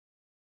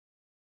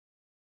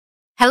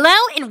Hello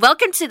and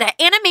welcome to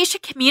the Animation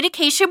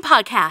Communication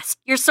Podcast,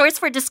 your source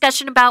for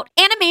discussion about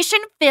animation,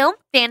 film,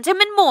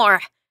 fandom, and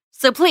more.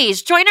 So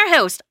please join our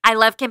host, I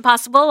Love Kim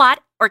Possible a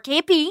Lot, or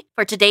KP,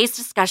 for today's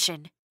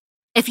discussion.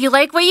 If you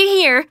like what you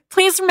hear,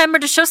 please remember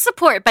to show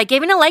support by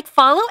giving a like,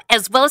 follow,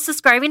 as well as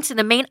subscribing to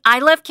the main I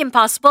Love Kim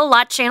Possible a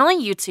Lot channel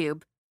on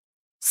YouTube.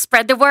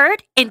 Spread the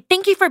word, and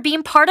thank you for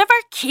being part of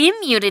our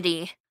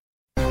community.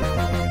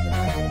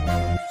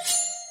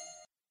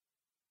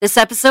 This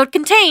episode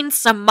contains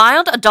some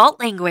mild adult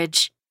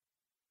language.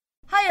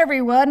 Hi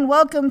everyone,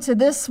 welcome to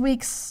this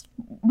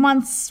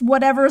month's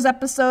whatever's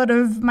episode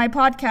of my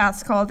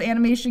podcast called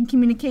Animation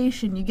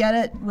Communication. You get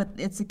it?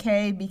 It's a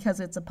K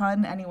because it's a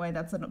pun. Anyway,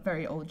 that's a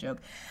very old joke.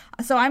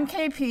 So I'm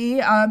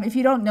KP. If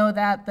you don't know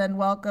that, then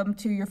welcome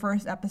to your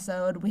first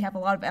episode. We have a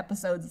lot of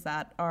episodes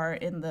that are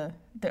in the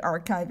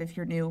archive if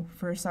you're new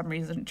for some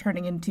reason,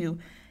 turning into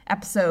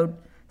episode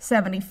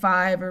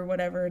 75 or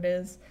whatever it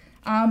is.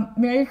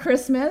 Merry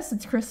Christmas.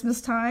 It's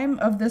Christmas time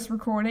of this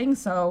recording,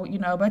 so,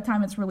 by the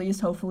time it's released,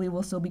 hopefully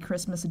we'll still be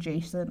Christmas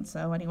adjacent.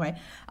 So anyway,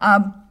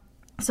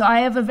 so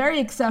I have a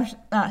very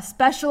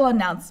special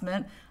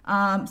announcement.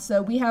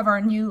 So we have our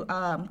new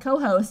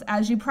co-host.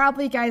 As you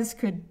probably guys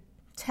could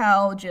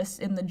tell just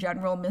in the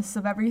general myths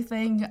of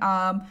everything,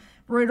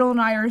 Riddle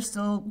and I are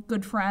still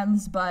good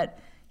friends, but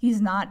he's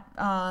not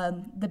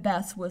the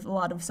best with a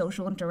lot of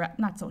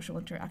not social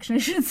interaction, I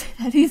shouldn't say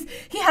that.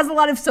 He has a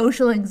lot of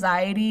social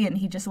anxiety, and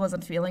he just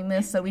wasn't feeling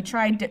this. So we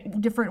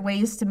tried different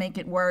ways to make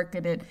it work,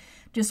 and it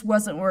just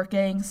wasn't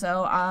working.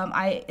 So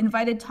I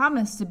invited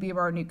Thomas to be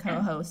our new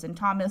co-host. And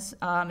Thomas,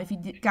 if you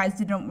guys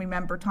didn't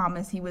remember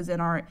Thomas, he was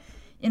in our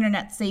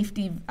Internet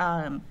Safety,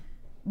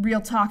 Real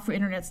Talk for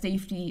Internet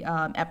Safety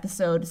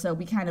episode. So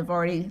we kind of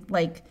already,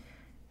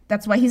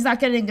 that's why he's not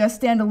getting a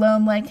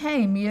standalone,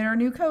 hey, meet our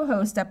new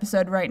co-host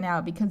episode right now,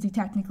 because he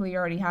technically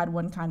already had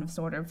one kind of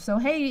sort of. So,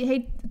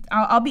 hey,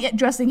 I'll be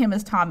addressing him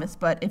as Thomas,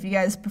 but if you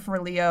guys prefer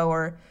Leo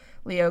or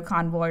Leo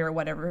Convoy or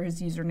whatever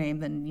his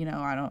username, then,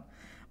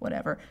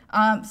 whatever.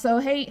 So,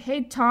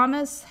 hey,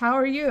 Thomas, how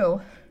are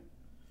you?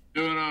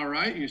 Doing all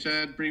right. You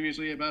said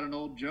previously about an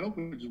old joke,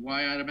 which is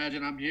why I'd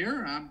imagine I'm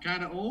here. I'm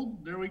kind of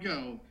old. There we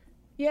go.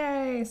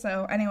 Yay!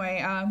 So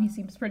anyway, he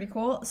seems pretty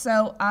cool.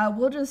 So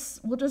we'll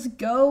just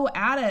go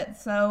at it.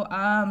 So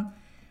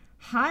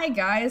hi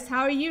guys,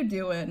 how are you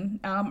doing?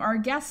 Our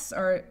guests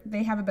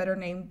they have a better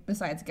name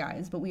besides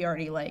guys, but we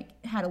already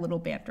had a little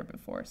banter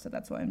before, so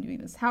that's why I'm doing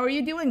this. How are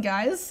you doing,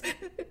 guys?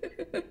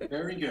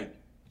 Very good.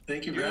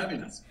 Thank you for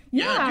having us.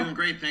 Yeah, doing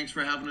great. Thanks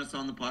for having us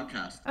on the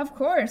podcast. Of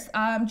course.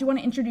 Do you want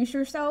to introduce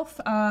yourself?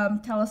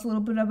 Tell us a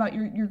little bit about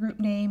your group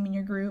name and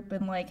your group,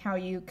 and how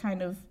you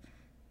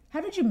how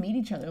did you meet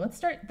each other? Let's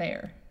start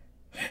there.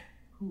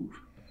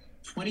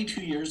 22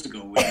 years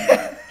ago, we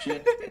were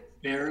just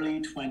barely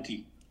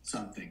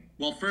 20-something.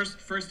 Well,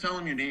 first tell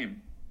them your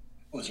name.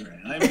 Oh, sorry.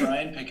 I'm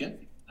Brian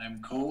Pickett.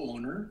 I'm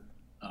co-owner,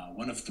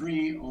 one of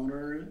 3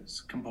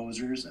 owners,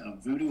 composers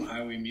of Voodoo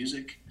Highway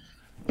Music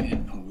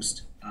and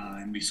Post.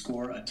 And we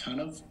score a ton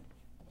of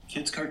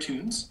kids'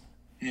 cartoons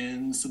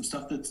and some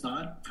stuff that's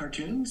not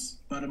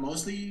cartoons, but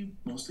mostly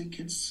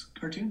kids'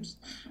 cartoons.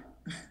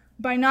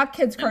 By not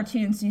kids'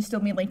 cartoons, do you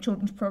still mean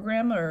children's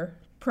programming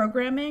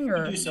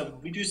or?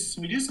 We do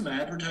some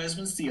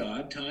advertisements the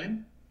odd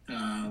time,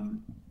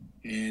 and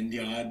the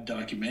odd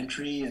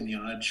documentary and the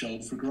odd show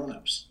for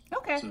grown-ups.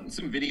 Okay. So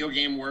some video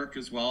game work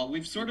as well.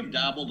 We've sort of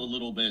dabbled a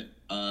little bit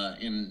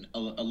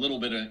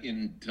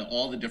into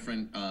all the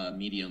different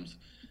mediums,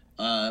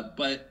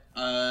 but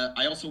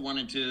I also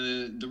wanted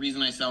to. The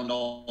reason I sound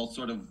all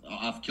sort of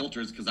off kilter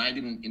is because I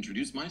didn't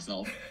introduce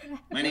myself.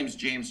 My name is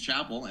James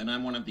Chappell, and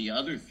I'm one of the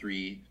other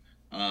 3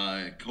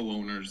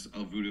 co-owners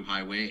of Voodoo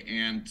Highway,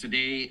 and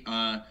today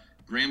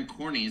Graham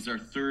Corney's our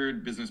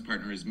 3rd business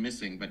partner is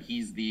missing, but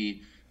he's the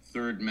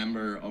 3rd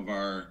member of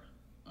our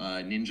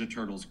Ninja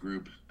Turtles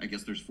group. I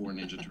guess there's 4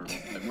 Ninja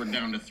Turtles, but we're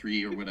down to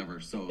 3 or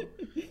whatever. So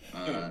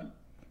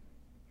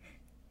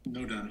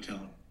no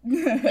Donatello.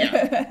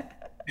 Yeah.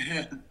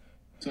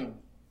 So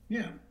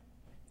yeah,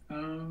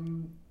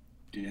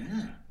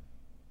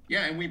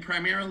 yeah, and we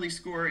primarily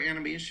score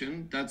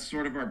animation. That's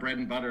sort of our bread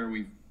and butter.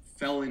 We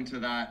fell into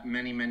that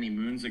many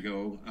moons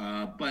ago,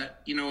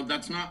 but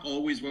that's not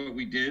always what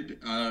we did.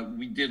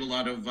 We did a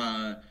lot of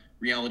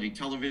reality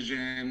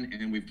television,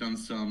 and we've done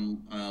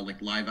some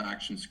live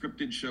action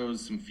scripted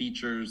shows, some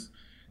features,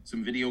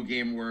 some video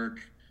game work,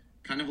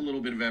 kind of a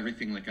little bit of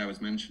everything like I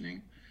was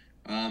mentioning.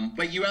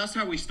 But you asked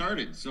how we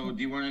started, so Brian,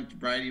 do you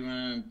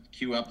want to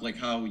cue up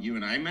how you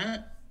and I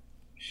met?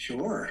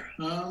 Sure.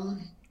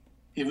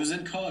 It was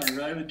in college.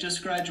 I had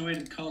just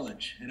graduated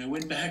college, and I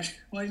went back.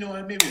 Well,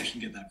 maybe I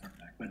shouldn't get that far back.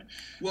 But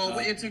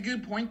it's a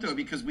good point though,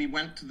 because we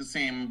went to the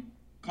same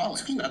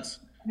college.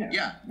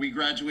 We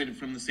graduated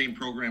from the same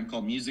program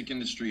called Music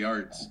Industry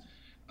Arts,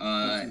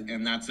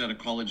 and that's at a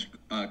college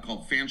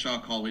called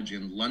Fanshawe College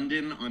in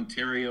London,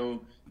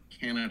 Ontario,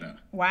 Canada.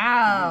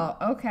 Wow.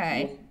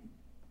 Okay.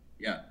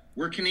 Yeah,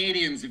 we're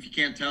Canadians, if you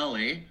can't tell,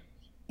 eh?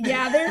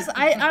 Yeah,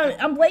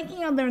 I'm blanking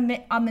on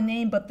on the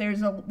name, but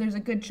there's a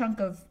good chunk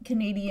of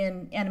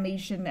Canadian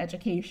animation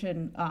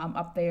education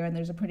up there, and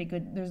there's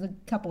a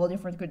couple of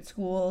different good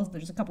schools.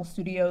 There's a couple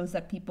studios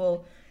that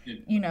people,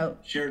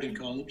 Sheridan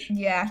College.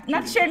 Yeah,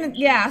 not Sheridan.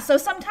 Yeah, so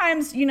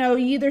sometimes you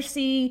either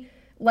see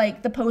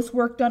like the post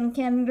work done in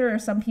Canada, or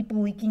some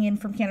people leaking in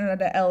from Canada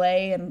to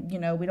LA, and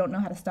we don't know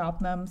how to stop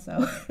them.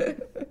 So.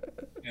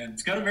 And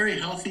it's got a very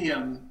healthy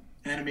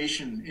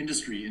animation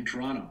industry in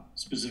Toronto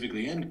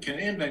specifically, and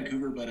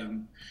Vancouver, but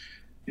a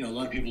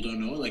lot of people don't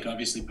know, like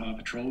obviously Paw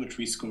Patrol, which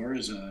we score,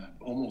 is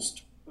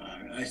almost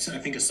I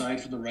think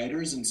aside from the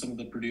writers and some of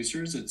the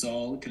producers, it's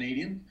all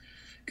Canadian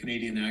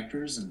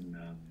actors and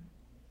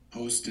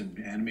hosts and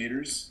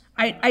animators.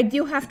 I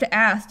do have to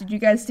ask, did you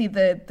guys see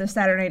the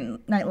Saturday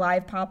Night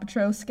Live Paw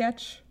Patrol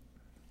sketch?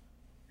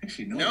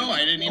 Actually, no, I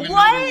didn't even know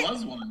there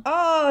was one.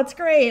 Oh, it's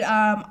great.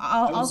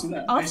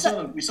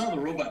 We saw the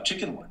Robot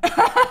Chicken one.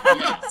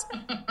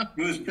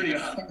 It was pretty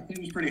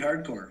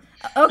hardcore.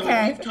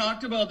 Okay. So we've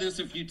talked about this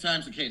a few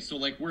times. Okay, so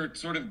like we're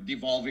sort of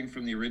devolving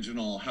from the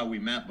original how we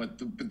met,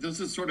 but this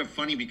is sort of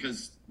funny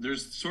because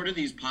there's sort of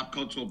these pop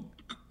culture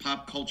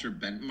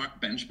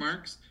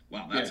benchmarks.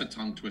 Wow, that's a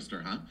tongue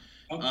twister, huh?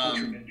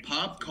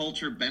 Pop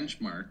culture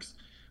benchmarks.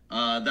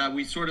 That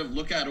we sort of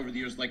look at over the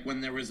years, like when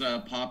there was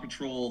a Paw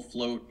Patrol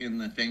float in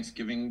the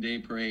Thanksgiving Day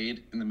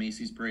parade, in the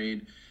Macy's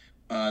parade.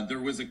 There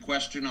was a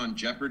question on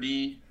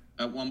Jeopardy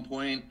at one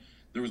point.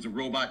 There was a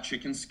Robot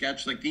Chicken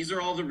sketch. Like these are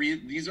all the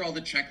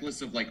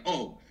checklists of like,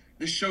 oh,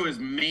 this show has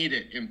made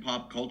it in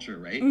pop culture,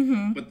 right?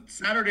 Mm-hmm. But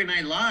Saturday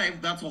Night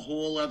Live, that's a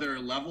whole other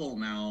level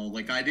now.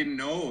 Like I didn't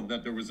know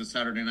that there was a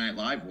Saturday Night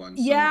Live one.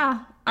 So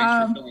yeah.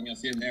 Thanks for filling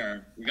us in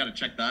there. We got to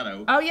check that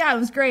out. Oh yeah, it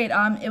was great.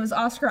 It was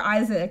Oscar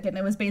Isaac, and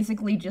it was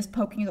basically just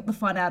poking the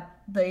fun at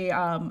the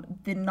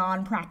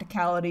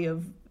non-practicality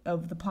of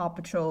the Paw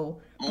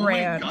Patrol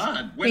brand. Oh my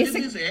God! When did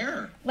this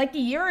air? Like a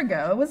year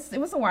ago. It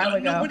was a while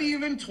ago. Nobody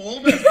even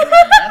told us. Bro.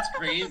 That's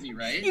crazy,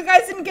 right? You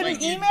guys didn't get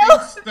an email?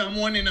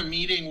 Someone in a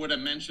meeting would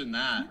have mentioned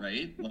that,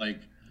 right? Like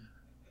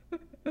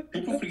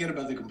people forget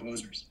about the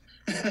composers.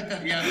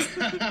 Yeah.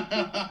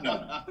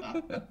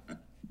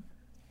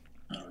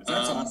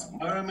 That's awesome.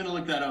 I'm going to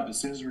look that up as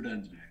soon as we're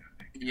done today.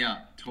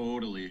 Yeah,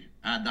 totally.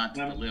 Add that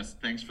to the list.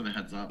 Thanks for the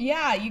heads up.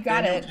 Yeah, you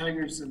got Daniel it.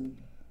 Tigers, and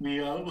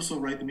we also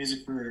write the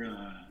music for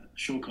a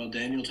show called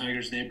Daniel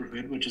Tiger's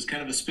Neighborhood, which is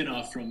kind of a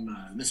spin-off from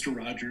Mr.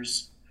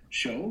 Rogers'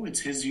 show.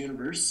 It's his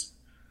universe,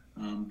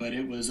 but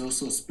it was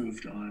also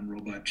spoofed on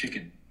Robot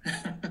Chicken.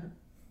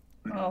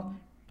 Well,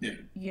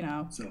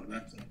 yeah. So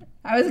that's.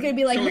 I was gonna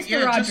be like,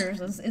 Mr.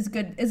 Rogers is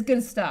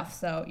good stuff.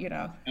 So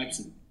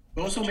Absolutely.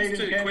 Also, just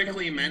to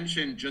quickly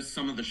mention just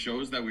some of the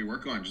shows that we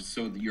work on, just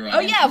so that your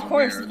audience of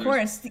course.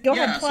 Go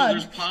ahead, plug. So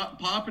there's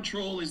Paw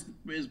Patrol is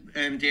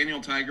and Daniel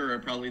Tiger are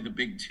probably the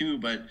big two,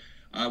 but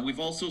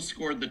we've also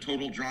scored the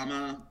Total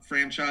Drama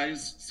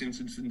franchise since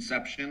its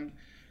inception.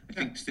 I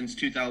think since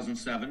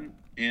 2007,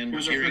 and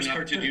we're gearing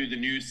up to do the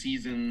new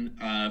season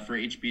for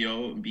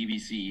HBO and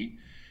BBC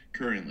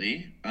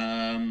currently.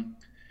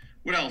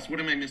 What else? What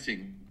am I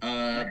missing?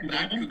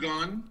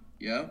 Bakugan,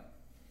 yeah.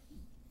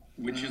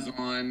 Which is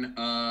on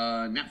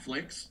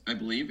Netflix, I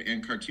believe,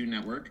 and Cartoon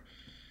Network.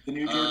 The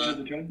new George of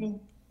the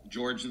Jungle?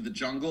 George of the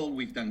Jungle.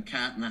 We've done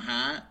Cat in the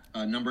Hat,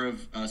 a number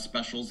of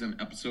specials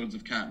and episodes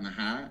of Cat in the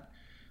Hat.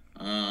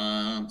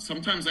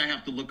 Sometimes I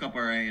have to look up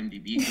our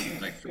IMDb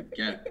because I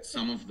forget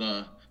some of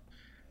the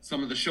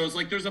shows.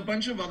 Like there's a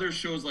bunch of other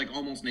shows like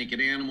Almost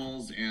Naked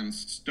Animals and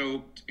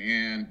Stoked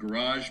and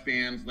Garage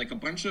Band, like a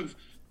bunch of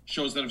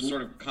shows that have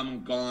sort of come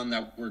and gone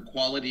that were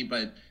quality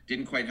but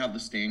didn't quite have the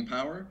staying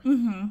power.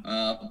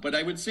 Mm-hmm. But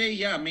I would say,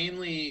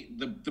 mainly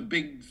the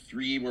big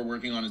three we're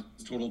working on is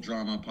Total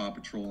Drama, Paw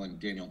Patrol, and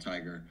Daniel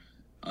Tiger.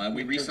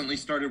 We recently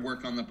started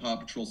work on the Paw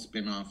Patrol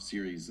spin-off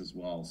series as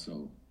well,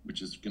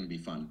 which is going to be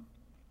fun.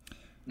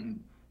 Mm-hmm.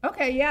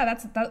 Okay, yeah,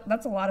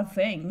 that's a lot of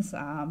things.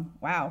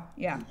 Wow,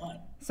 yeah.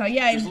 So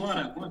there's a lot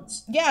at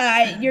once.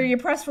 Yeah, your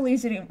press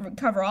release didn't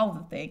cover all of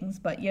the things,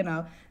 but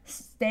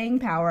staying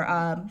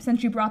power.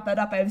 Since you brought that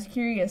up, I was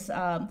curious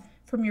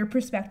from your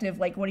perspective,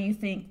 like, what do you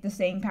think the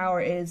staying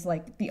power is?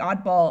 Like, the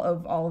oddball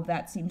of all of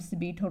that seems to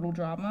be Total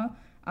Drama.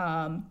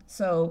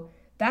 So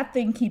that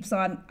thing keeps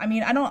on. I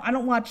mean, I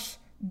don't watch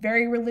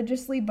very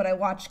religiously, but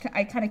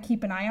I kind of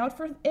keep an eye out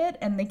for it,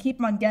 and they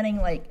keep on getting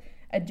like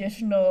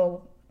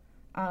additional.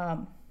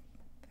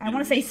 I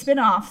want to say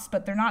spin-offs,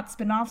 but they're not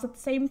spin-offs at the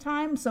same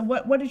time. So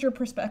what is your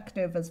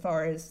perspective as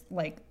far as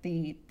like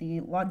the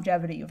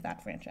longevity of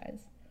that franchise?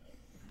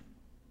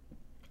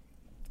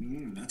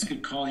 That's a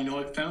good call.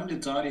 It found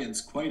its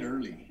audience quite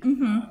early,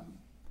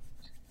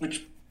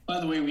 which, by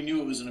the way, we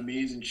knew it was an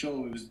amazing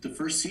show. The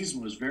first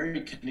season was very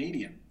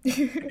Canadian,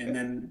 and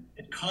then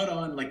it caught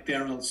on. Like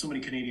there are so many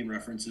Canadian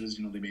references.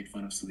 They made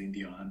fun of Celine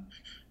Dion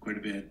quite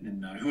a bit,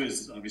 and who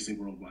is obviously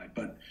worldwide,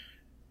 but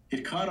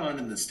it caught on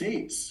in the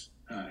States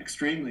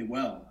extremely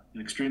well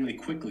and extremely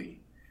quickly.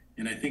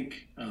 And I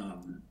think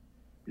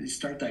they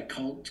start that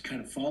cult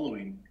kind of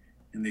following,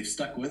 and they've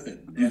stuck with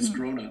it as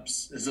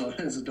grown-ups. As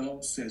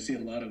adults, I see a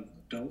lot of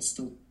adults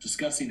still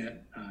discussing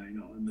it,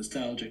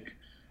 nostalgic.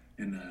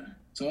 And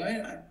so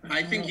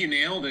I think you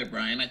nailed it,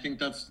 Brian. I think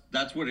that's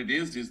what it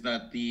is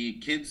that the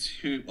kids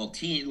who,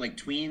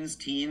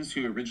 teens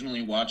who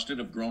originally watched it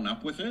have grown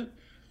up with it.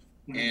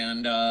 Mm-hmm.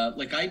 And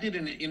I did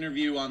an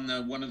interview on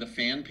one of the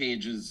fan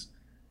pages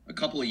a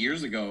couple of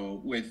years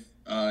ago with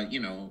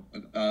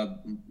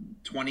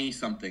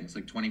 20-somethings,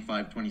 like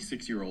 25,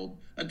 26-year-old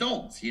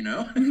adults,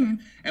 mm-hmm.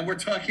 And we're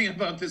talking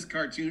about this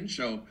cartoon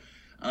show.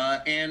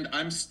 And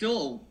I'm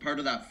still part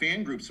of that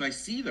fan group, so I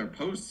see their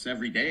posts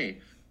every day.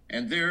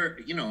 And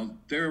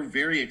they're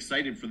very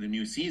excited for the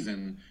new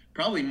season,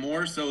 probably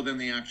more so than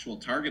the actual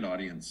target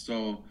audience.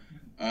 So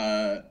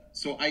I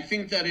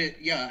think that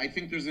I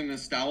think there's a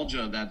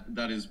nostalgia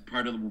that is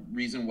part of the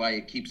reason why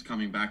it keeps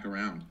coming back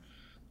around.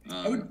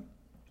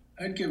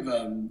 I'd give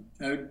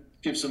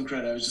some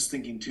credit. I was just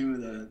thinking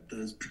too,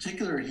 the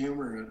particular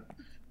humor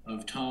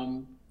of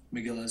Tom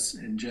McGillis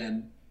and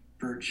Jen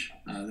Birch,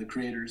 the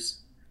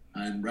creators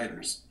and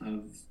writers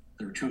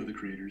there were two of the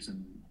creators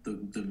and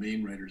the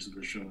main writers of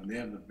the show, and they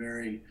have a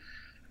very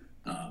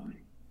I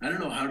don't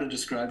know how to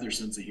describe their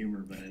sense of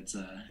humor, but it's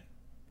a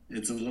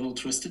little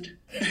twisted.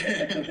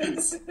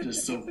 It's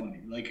just so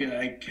funny. I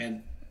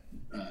can't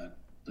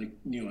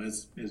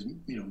as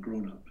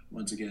grown up,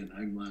 once again,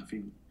 I'm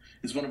laughing.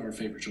 It's one of our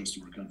favorite shows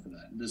to work on for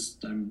that.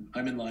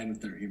 I'm in line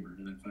with their humor,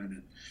 and I find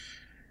it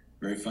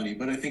very funny.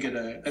 But I think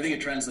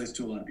it translates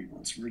to a lot of people.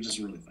 It's just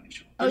a really funny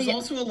show. There's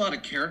also a lot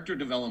of character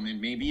development,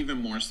 maybe even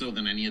more so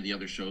than any of the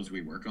other shows we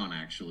work on,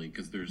 actually,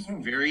 because there's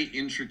very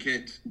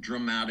intricate,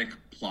 dramatic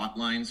plot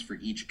lines for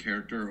each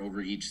character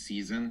over each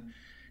season.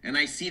 And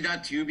I see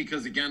that too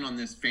because, again, on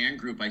this fan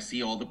group, I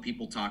see all the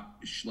people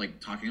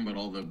talking about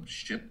all the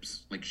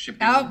ships, like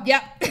shipping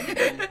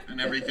and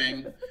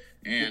everything.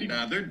 And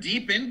they're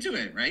deep into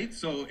it, right?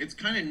 So it's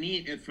kind of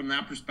neat from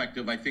that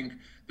perspective. I think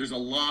there's a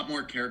lot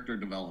more character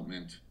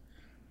development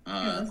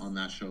on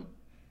that show.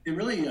 It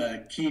really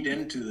keyed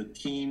into the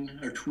teen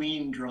or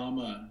tween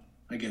drama,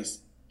 I guess,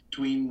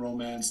 tween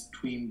romance,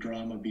 tween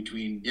drama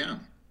between,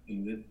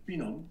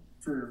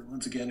 for,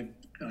 once again,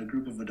 a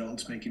group of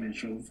adults making a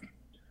show for,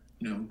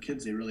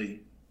 kids. They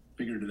really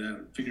figured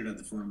out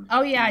the formula.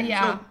 Oh,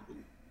 yeah. So,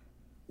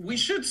 we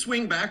should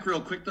swing back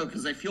real quick, though,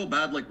 because I feel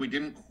bad, we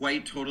didn't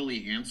quite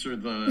totally answer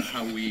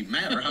how we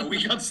met or how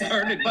we got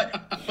started.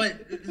 But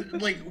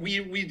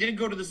we did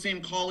go to the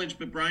same college,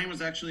 but Brian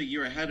was actually a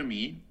year ahead of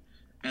me.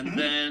 And mm-hmm.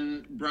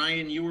 then,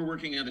 Brian, you were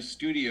working at a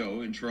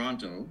studio in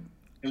Toronto.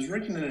 I was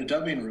working in a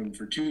dubbing room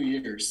for 2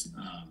 years,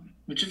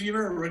 which if you've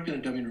ever worked in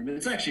a dubbing room,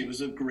 it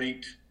was a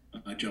great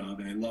job,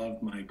 and I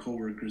loved my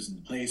coworkers in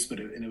the place, but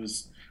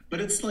it's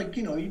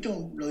you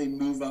don't really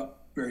move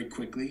up very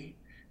quickly.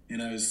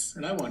 And I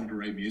wanted to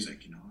write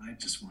music, I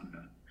just wanted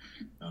to.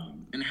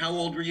 And how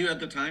old were you at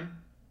the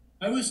time?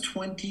 I was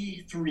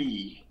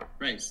 23.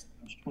 Right. I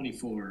was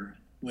 24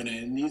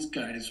 when these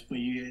guys,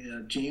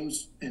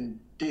 James and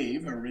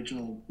Dave, one of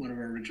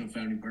our original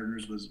founding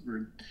partners,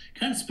 were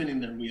kind of spinning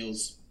their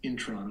wheels in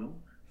Toronto,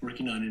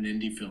 working on an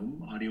indie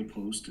film, audio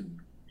post and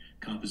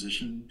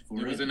composition for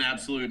it. It was an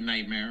absolute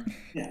nightmare.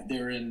 Yeah, they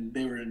were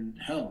in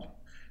hell.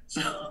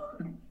 So,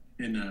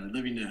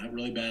 living a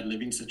really bad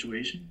living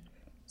situation.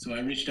 So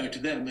I reached out to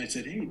them and I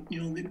said, hey,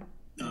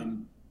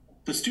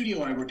 the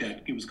studio I worked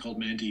at, it was called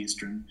Manta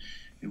Eastern.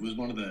 It was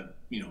one of the,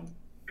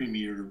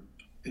 premier,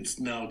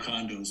 it's now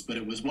condos, but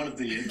it was one of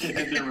the...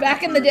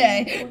 Back in the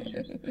day.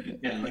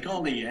 Yeah,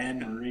 all the Anne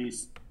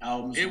Marie's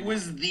albums. It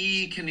was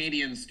the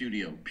Canadian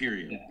studio,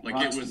 period. Yeah,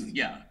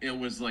 it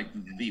was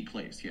the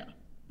place, yeah.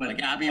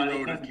 But Abbey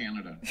Road of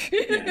Canada.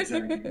 Yeah,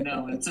 exactly.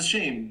 No, it's a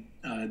shame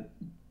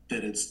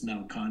that it's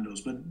now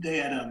condos, but they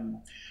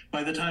had,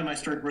 by the time I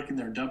started working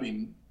there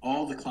dubbing,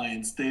 all the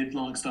clients, they had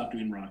long stopped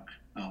doing rock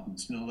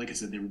albums. Like I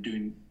said, they were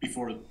doing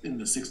before in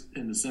the 70s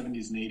and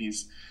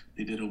 80s,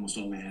 they did almost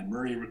all the Anne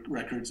Murray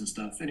records and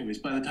stuff. Anyways,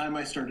 by the time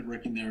I started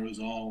working there, it was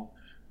all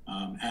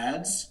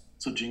ads.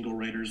 So jingle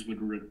writers would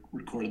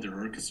record their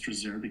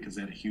orchestras there because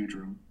they had a huge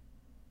room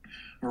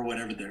or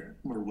whatever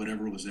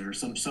was there.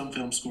 Some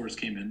film scores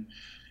came in.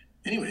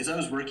 Anyways, I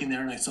was working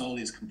there and I saw all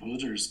these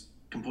composers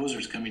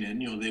coming in.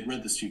 They'd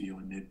rent the studio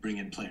and they'd bring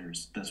in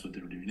players. That's what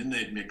they were doing. And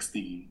they'd mix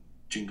the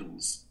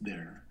jingles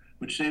there,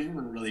 which they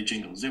weren't really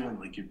jingles. They weren't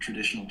like your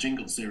traditional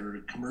jingles. They were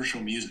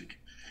commercial music.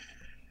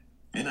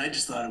 And I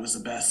just thought it was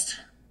the best.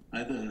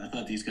 I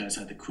thought these guys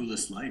had the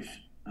coolest life.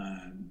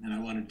 And I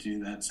wanted to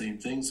do that same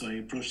thing. So I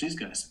approached these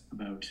guys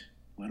about,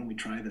 why don't we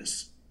try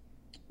this?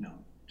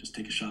 Just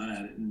take a shot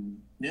at it.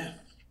 And yeah.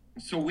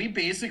 So we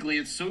basically,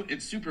 it's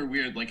super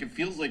weird. It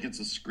feels like it's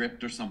a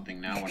script or something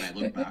now when I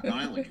look back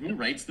on it. Who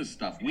writes this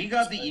stuff? We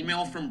got the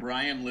email from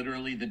Brian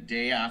literally the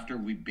day after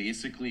we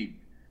basically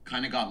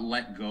kind of got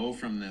let go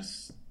from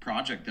this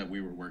project that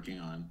we were working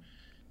on.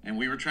 And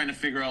we were trying to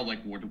figure out,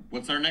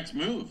 what's our next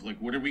move?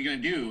 What are we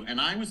going to do? And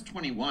I was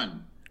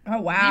 21.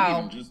 Oh,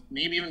 wow.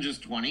 Maybe even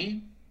just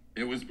 20.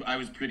 I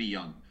was pretty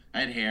young. I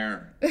had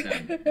hair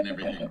then and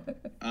everything.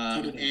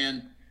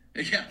 And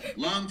yeah,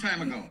 long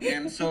time ago.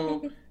 And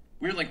so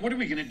we were like, what are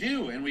we going to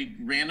do? And we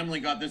randomly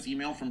got this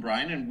email from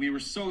Brian, and we were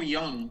so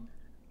young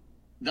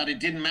that it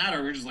didn't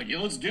matter. We're just like,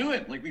 let's do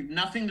it. Like, we've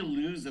nothing to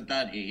lose at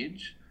that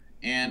age,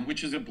 and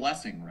which is a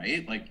blessing,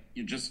 right? Like,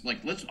 you just like,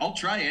 I'll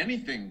try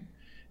anything.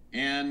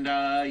 And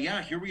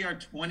here we are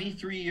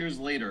 23 years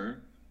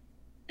later,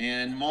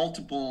 and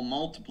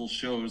multiple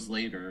shows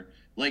later.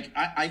 Like,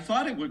 I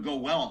thought it would go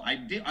well. I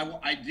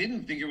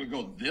didn't think it would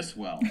go this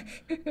well.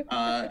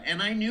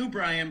 And I knew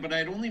Brian, but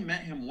I'd only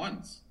met him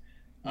once.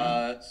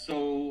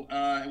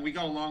 And we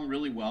got along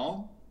really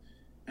well.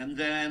 And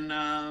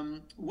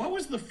then what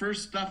was the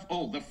first stuff?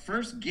 Oh, the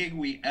first gig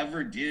we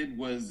ever did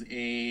was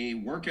a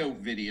workout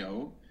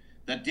video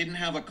that didn't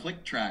have a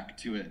click track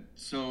to it.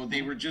 So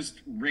they were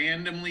just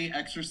randomly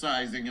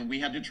exercising, and we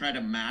had to try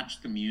to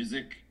match the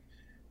music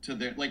to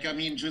their, like, I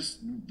mean, just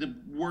the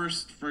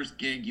worst first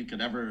gig you could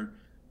ever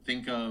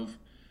think of.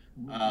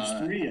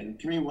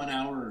 Three 1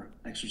 hour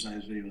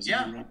exercise videos.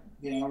 Yeah.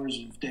 3 hours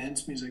of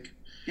dance music.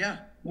 Yeah.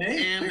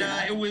 Hey, and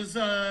it was,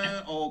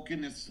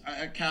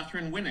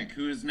 Catherine Winnick,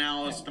 who is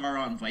now a star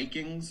on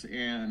Vikings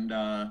and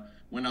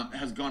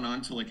has gone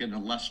on to like an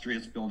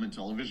illustrious film and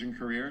television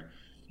career.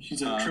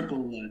 She's a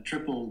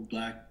triple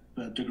black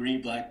degree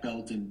black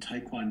belt in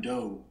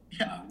Taekwondo,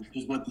 which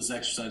is what this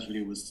exercise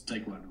video was,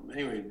 Taekwondo.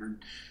 Anyway,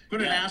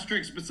 put an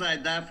asterisk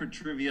beside that for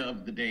trivia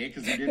of the day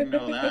because I didn't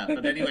know that.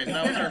 But anyways,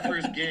 that was our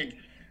first gig.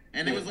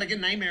 And it was like a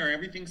nightmare.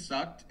 Everything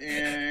sucked,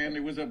 and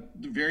it was a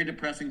very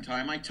depressing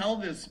time. I tell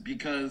this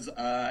because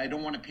I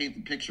don't want to paint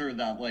the picture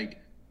that like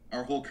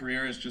our whole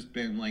career has just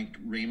been like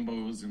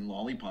rainbows and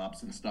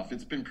lollipops and stuff.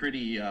 It's been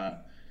pretty,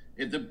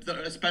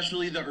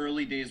 especially the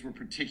early days were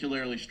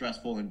particularly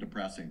stressful and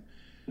depressing.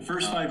 The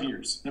first 5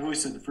 years. I've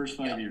always said the first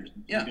 5 years.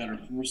 We got our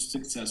first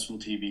successful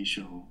TV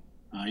show.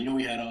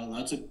 We had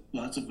lots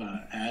of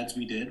ads.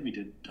 We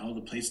did all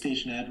the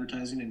PlayStation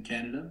advertising in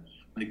Canada.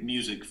 Like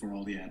music for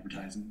all the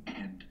advertising,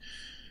 and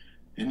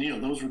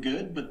those were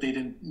good, but they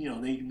didn't,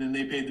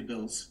 they paid the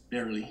bills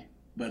barely.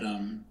 But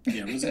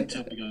it wasn't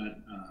until we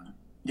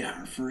got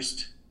our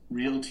first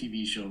real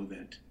TV show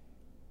that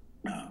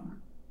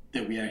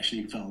we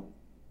actually felt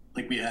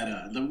like we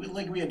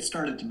had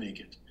started to make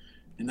it,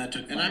 and that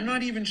took. And I'm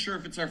not even sure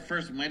if it's our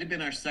first. It might have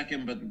been our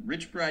second, but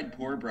Rich Bride,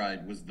 Poor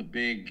Bride was the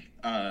big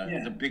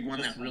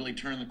one that really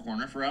turned the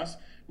corner for us.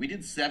 We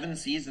did 7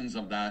 seasons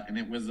of that, and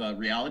it was a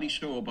reality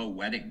show about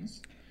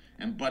weddings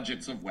and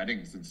budgets of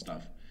weddings and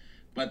stuff.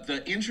 But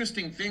the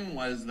interesting thing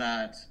was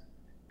that,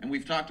 and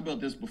we've talked about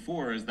this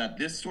before, is that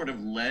this sort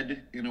of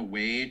led in a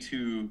way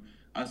to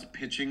us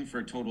pitching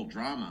for Total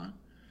Drama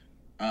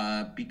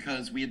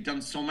because we had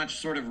done so much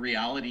sort of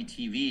reality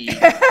TV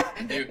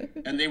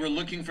and they were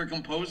looking for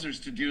composers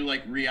to do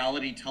like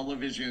reality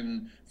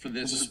television for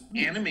this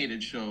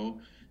animated show.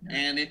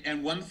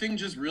 And one thing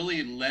just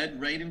really led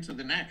right into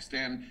the next.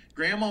 And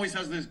Graham always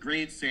has this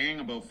great saying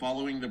about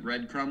following the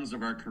breadcrumbs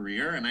of our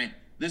career. And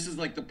this is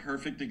like the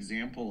perfect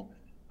example.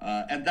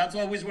 And that's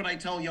always what I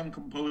tell young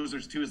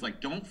composers too, is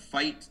like, don't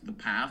fight the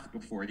path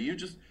before you.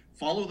 Just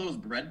follow those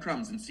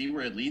breadcrumbs and see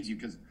where it leads you.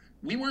 Because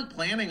we weren't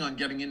planning on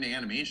getting into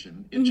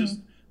animation. It just,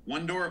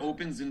 one door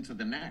opens into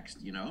the next,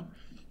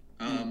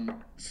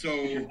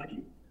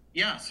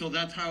 So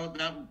that's how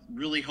that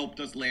really helped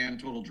us land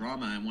Total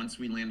Drama. And once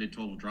we landed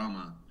Total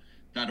Drama,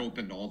 that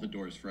opened all the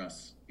doors for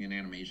us in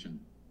animation.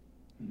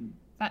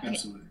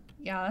 Absolutely.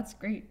 Yeah, that's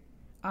great.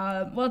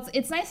 Well,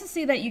 it's nice to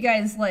see that you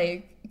guys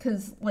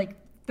because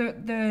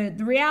the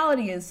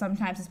reality is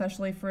sometimes,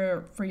 especially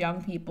for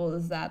young people,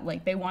 is that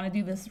like they want to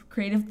do this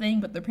creative thing,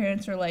 but their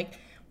parents are like,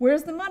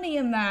 where's the money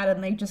in that?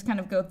 And they just kind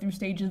of go through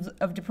stages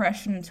of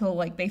depression until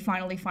like they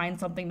finally find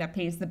something that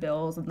pays the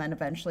bills, and then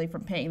eventually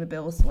from paying the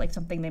bills to like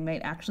something they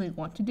might actually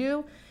want to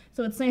do.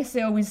 So it's nice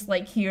to always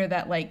like hear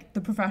that like the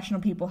professional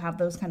people have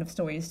those kind of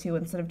stories too,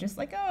 instead of just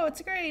like, oh,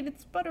 it's great,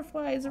 it's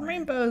butterflies and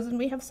rainbows and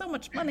we have so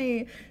much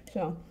money.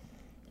 So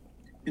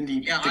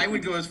indeed. Yeah, I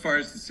would go as far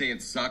as to say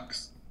it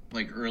sucks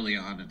like early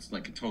on. It's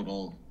like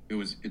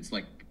it's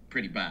like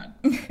pretty bad.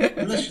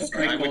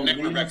 I would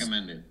never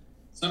recommend it.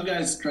 Some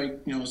guys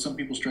some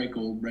people strike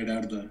gold right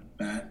out of the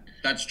bat.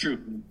 That's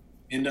true.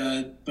 And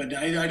but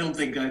I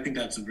think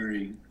that's a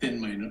very thin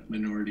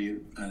minority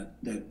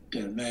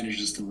that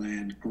manages to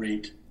land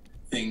great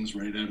things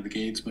right out of the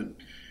gates. But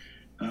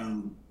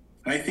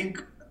I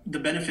think the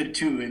benefit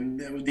too,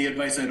 and the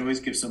advice I'd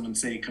always give someone,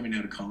 say, coming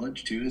out of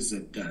college too, is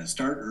that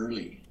start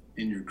early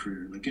in your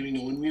career. Like,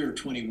 when we were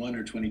 21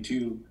 or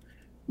 22,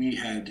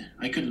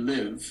 I could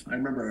live. I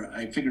remember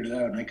I figured it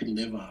out, and I could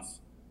live off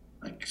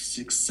like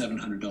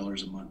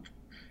 $600-700 a month.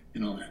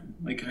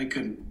 Like I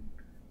couldn't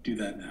do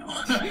that now.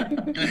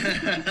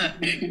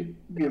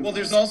 Well,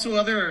 there's also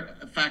other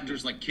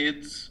factors like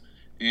kids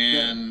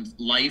and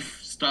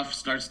life stuff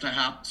starts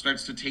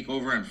to take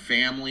over, and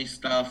family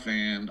stuff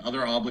and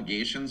other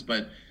obligations.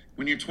 But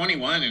when you're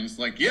 21 and it's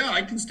like,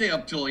 I can stay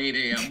up till 8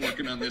 a.m.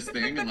 working on this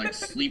thing and like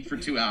sleep for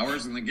 2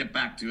 hours and then get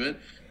back to it.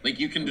 Like,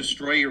 you can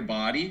destroy your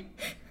body.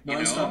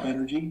 Non-stop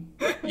energy.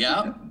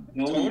 Yeah,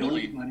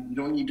 totally. You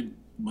don't need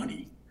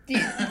money. Do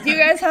you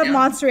guys have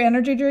Monster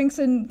Energy drinks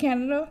in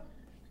Canada?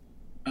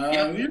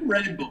 We're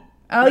Red Bull.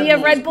 Oh, Red you have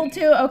Bull's- Red Bull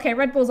too? Okay,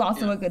 Red Bull's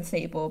also a good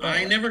staple. But...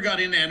 I never got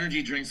into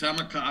energy drinks. I'm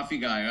a coffee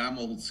guy. I'm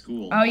old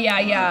school. Oh,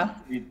 yeah.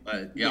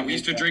 But yeah, we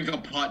used to drink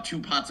 2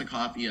 pots of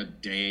coffee a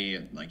day.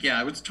 And like,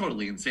 yeah, it was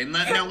totally insane.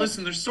 Now,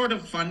 listen, there's sort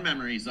of fun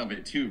memories of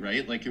it too,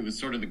 right? Like it was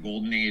sort of the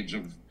golden age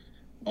of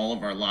all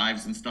of our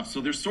lives and stuff.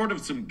 So there's sort of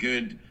some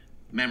good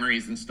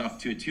memories and stuff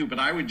to it too. But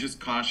I would just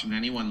caution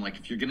anyone, like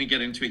if you're going to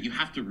get into it, you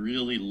have to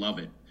really love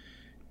it.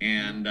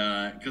 And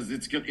because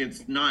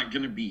it's not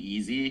going to be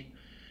easy.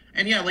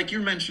 And yeah, like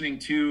you're mentioning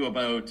too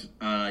about,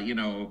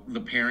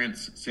 the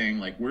parents saying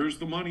like, where's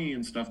the money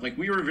and stuff. Like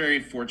we were very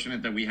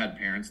fortunate that we had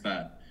parents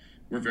that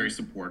were very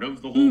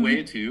supportive the whole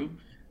way too.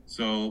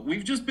 So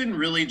we've just been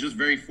really just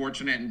very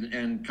fortunate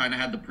and kind of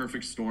had the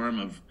perfect storm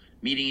of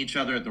meeting each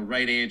other at the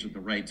right age, at the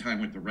right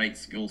time, with the right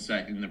skill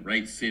set in the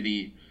right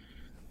city.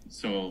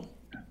 So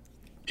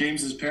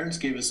James's parents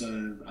gave us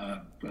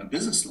a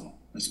business loan,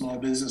 a small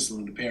business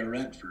loan to pay our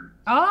rent for.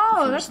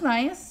 Oh, that's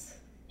nice.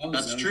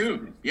 That's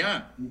true.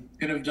 Yeah.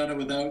 Could have done it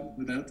without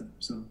them.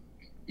 So.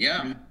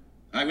 Yeah.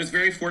 I was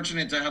very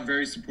fortunate to have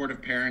very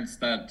supportive parents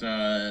that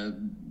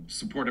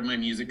supported my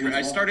music career.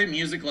 I started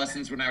music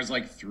lessons when I was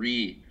like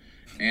 3,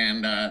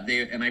 and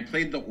I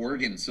played the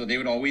organ, so they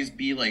would always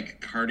be like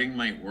carting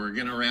my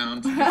organ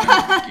around to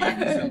different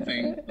gigs and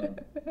things. So,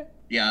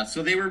 yeah,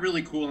 so they were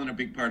really cool and a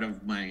big part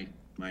of my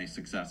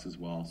success as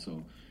well.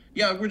 So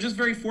yeah, we're just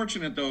very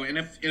fortunate though, and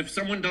if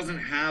someone doesn't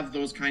have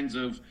those kinds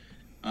of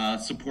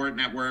support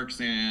networks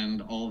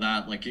and all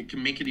that, like it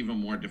can make it even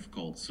more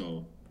difficult.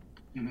 So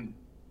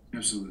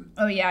Absolutely.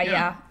 Oh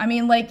yeah. I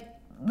mean, like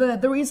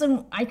the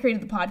reason I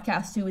created the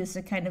podcast too is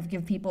to kind of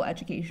give people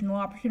educational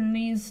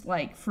opportunities,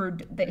 like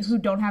who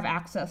don't have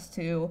access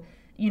to,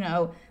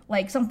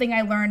 like something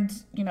I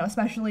learned,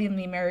 especially in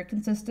the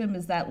American system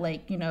is that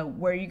like,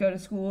 where you go to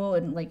school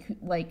and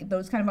like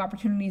those kind of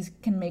opportunities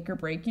can make or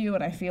break you.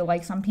 And I feel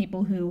like some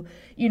people who,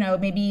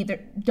 maybe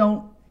either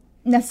don't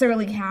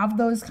necessarily have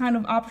those kind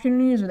of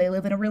opportunities, or they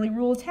live in a really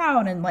rural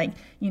town and like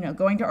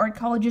going to art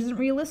college isn't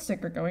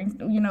realistic, or going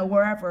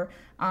wherever,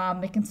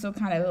 they can still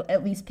kind of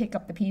at least pick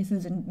up the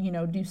pieces and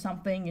do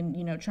something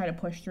and try to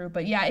push through.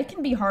 But yeah, it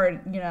can be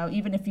hard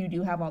even if you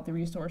do have all the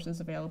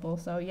resources available.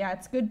 So yeah,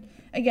 it's good.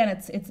 Again,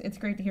 it's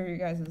great to hear your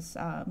guys'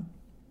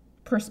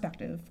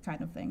 perspective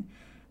kind of thing.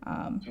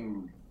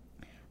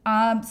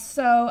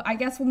 So I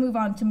guess we'll move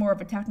on to more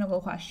of a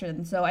technical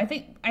question. So I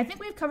think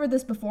we've covered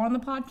this before on the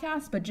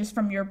podcast, but just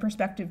from your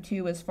perspective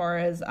too, as far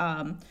as,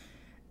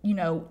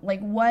 like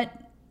what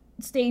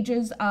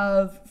stages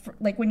of,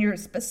 like when you're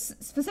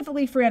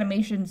specifically for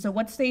animation, so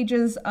what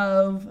stages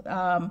of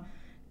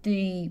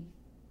the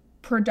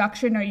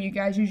production are you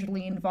guys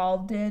usually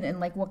involved in,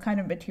 and like what kind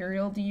of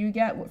material do you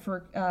get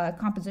for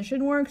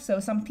composition work? So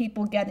some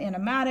people get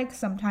animatics,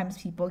 sometimes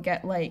people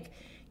get like,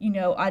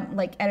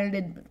 like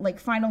edited like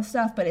final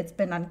stuff, but it's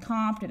been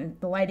uncomped and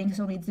the lighting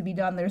still needs to be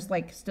done. There's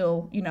like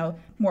still,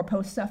 more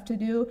post stuff to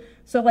do.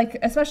 So like,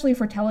 especially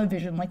for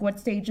television, like what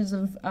stages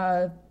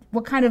of,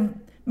 what kind of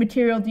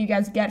material do you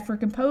guys get for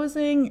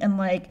composing, and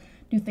like,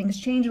 do things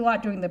change a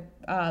lot during the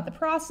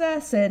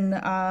process? And,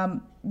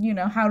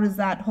 how does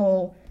that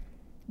whole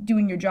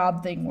doing your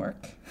job thing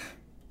work?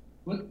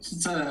 Well,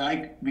 since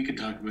we could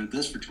talk about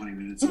this for 20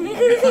 minutes.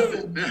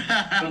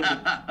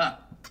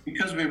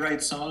 Because we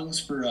write songs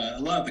for a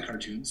lot of the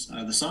cartoons,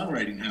 the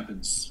songwriting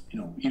happens,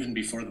 even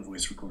before the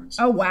voice records.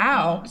 Oh,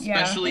 wow.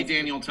 Especially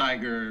Daniel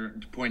Tiger,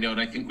 to point out,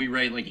 I think we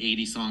write like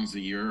 80 songs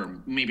a year,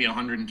 or maybe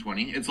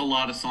 120. It's a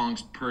lot of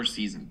songs per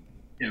season.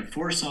 Yeah,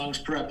 4 songs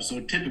per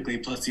episode, typically,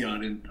 plus the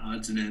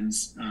odds and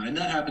ends. And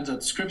that happens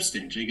at the script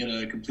stage. They get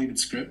a completed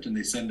script and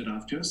they send it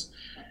off to us.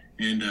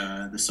 And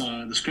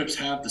the scripts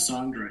have the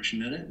song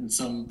direction in it and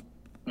some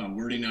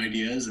wording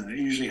ideas. And it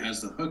usually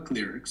has the hook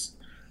lyrics.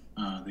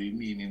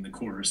 Meaning the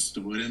chorus,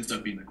 what ends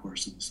up being the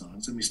chorus of the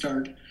songs. And we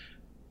start,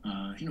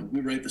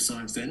 we write the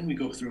songs, then we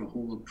go through a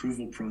whole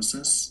approval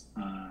process.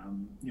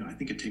 I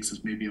think it takes us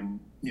maybe,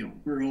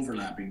 we're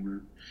overlapping.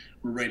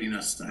 We're writing I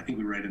think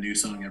we write a new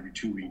song every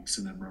 2 weeks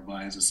and then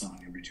revise a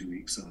song every 2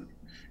 weeks. So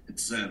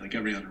it's like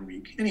every other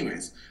week.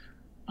 Anyways,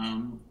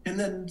 and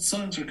then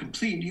songs are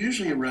complete,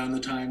 usually around the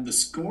time the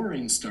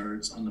scoring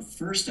starts on the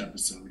first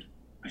episode.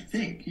 I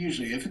think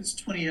usually if it's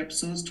 20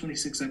 episodes,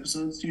 26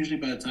 episodes, usually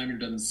by the time you're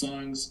done the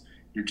songs,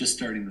 you're just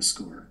starting the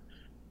score,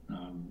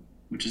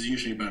 which is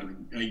usually about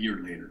a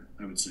year later,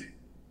 I would say,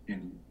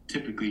 in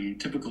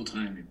typical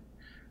timing.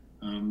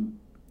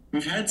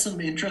 We've had some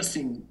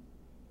interesting,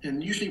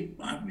 and usually,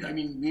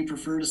 we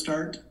prefer to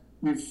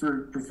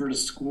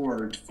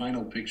score to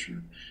final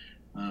picture,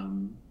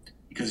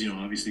 because,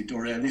 obviously,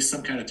 or at least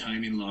some kind of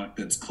timing lock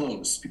that's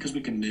close, because we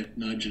can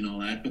nudge and all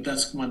that. But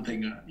that's one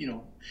thing,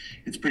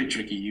 it's pretty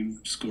tricky. You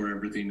score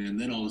everything, and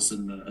then all of a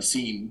sudden a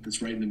scene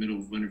that's right in the middle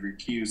of one of your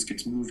cues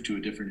gets moved to a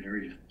different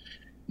area.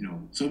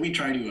 So we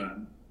try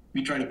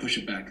to push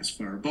it back as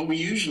far. But we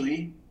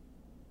usually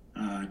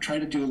try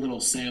to do a little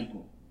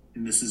sample,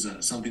 and this is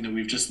something that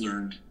we've just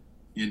learned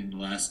in the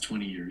last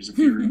 20 years. If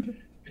you're going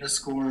to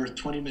score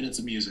 20 minutes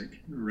of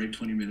music, or write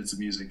 20 minutes of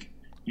music,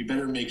 you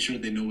better make sure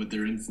they know what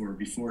they're in for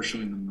before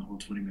showing them the whole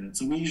 20 minutes.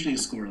 So we usually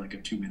score like a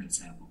 2-minute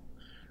sample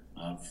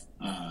of,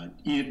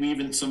 we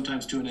even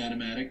sometimes do an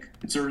animatic.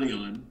 It's early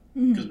on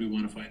because we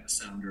want to find the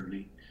sound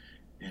early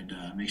and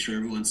make sure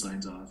everyone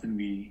signs off. And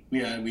we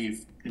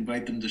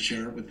invite them to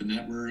share it with the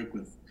network,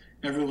 with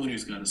everyone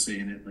who's got a say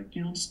in it. Like,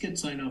 just get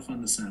sign off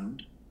on the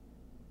sound.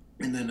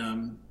 And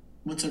then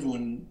once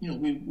everyone,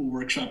 we'll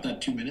workshop that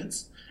 2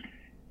 minutes,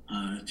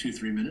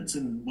 2-3 minutes.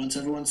 And once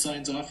everyone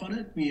signs off on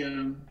it, we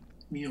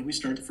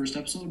start the first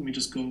episode and we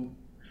just go,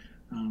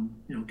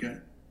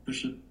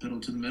 push the pedal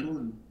to the metal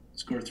and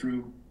score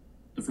through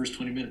the first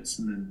 20 minutes.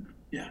 And then,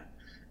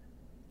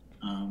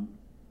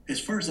 as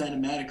far as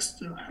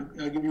animatics,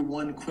 I'll give you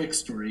one quick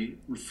story.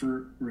 As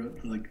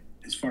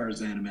far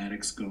as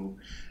animatics go,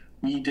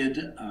 we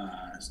did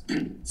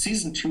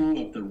season 2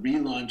 of the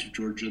relaunch of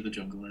George of the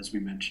Jungle, as we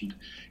mentioned.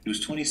 It was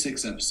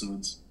 26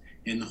 episodes,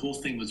 and the whole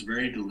thing was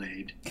very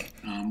delayed.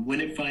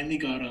 When it finally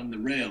got on the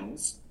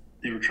rails,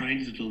 they were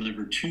trying to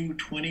deliver two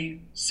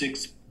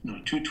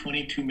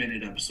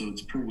 22-minute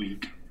episodes per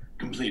week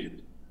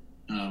completed.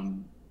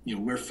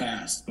 We're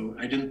fast, but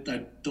I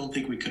don't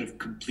think we could have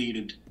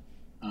completed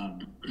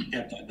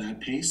at that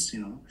pace,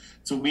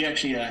 So we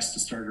actually asked to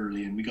start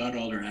early, and we got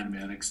all our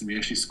animatics, and we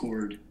actually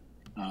scored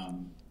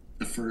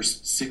the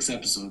first 6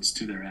 episodes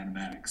to their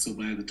animatics. So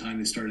by the time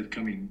they started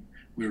coming,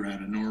 we were at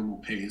a normal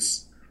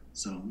pace.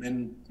 So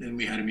then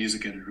we had a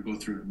music editor go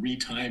through and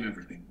retime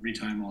everything,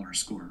 retime all our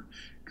score.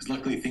 Because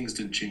luckily things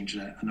didn't change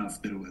that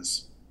enough that it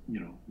was,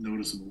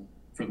 noticeable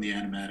from the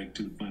animatic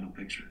to the final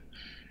picture.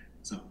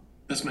 So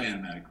that's my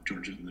animatic,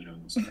 George of the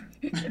Jungle story.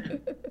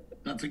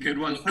 That's a good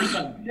one. First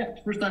time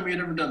we had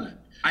ever done that.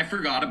 I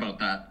forgot about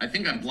that. I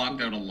think I've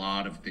blocked out a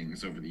lot of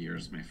things over the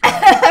years, my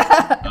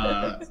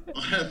friend.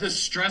 The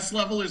stress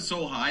level is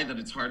so high that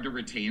it's hard to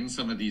retain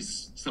some of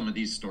these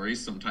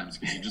stories sometimes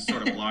because you just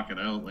sort of block it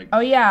out. Like, oh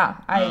yeah,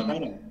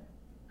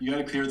 you got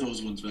to clear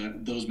those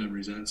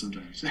memories out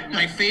sometimes.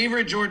 My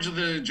favorite George of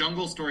the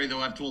Jungle story,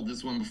 though, I've told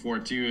this one before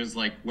too, is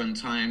like one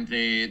time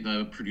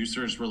the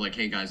producers were like,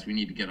 "Hey guys, we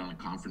need to get on a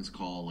conference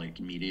call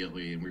like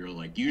immediately," and we were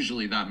like,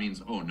 "Usually that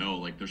means oh no,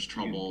 like there's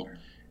trouble."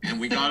 And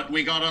we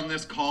got on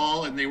this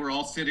call, and they were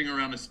all sitting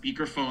around a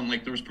speakerphone,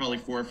 like there was probably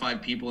 4 or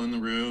 5 people in the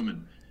room,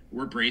 and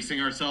we're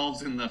bracing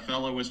ourselves, and the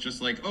fellow was just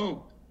like,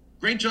 "Oh,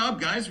 great job,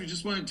 guys! We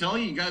just want to tell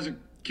you guys are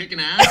kicking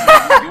ass,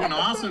 you're doing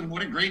awesome.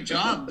 What a great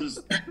job! This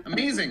is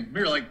amazing."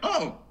 We were like,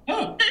 "Oh,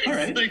 all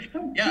right." Like,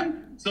 yeah.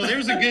 So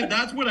there's a good.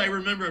 That's what I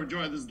remember of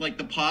George. This is like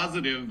the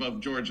positive of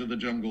George of the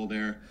Jungle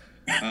there.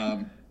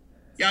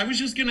 Yeah, I was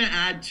just gonna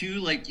add too,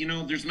 like,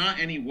 there's not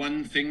any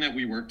one thing that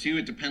we work to.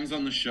 It depends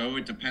on the show.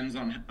 It depends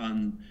on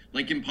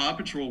like in Paw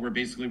Patrol, we're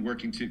basically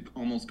working to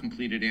almost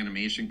completed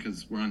animation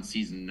because we're on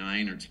season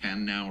 9 or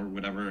 10 now or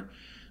whatever.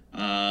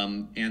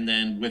 And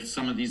then with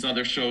some of these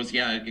other shows,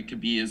 it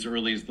could be as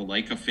early as the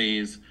Leica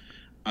phase.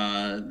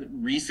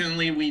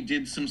 Recently, we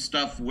did some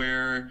stuff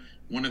where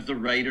one of the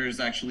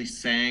writers actually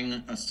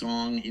sang a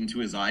song into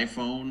his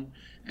iPhone,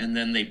 and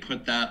then they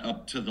put that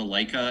up to the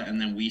Leica, and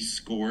then we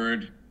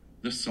scored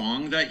the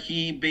song that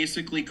he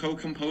basically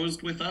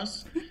co-composed with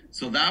us.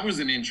 So that was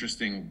an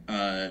interesting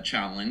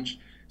challenge.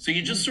 So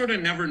you just sort of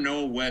never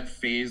know what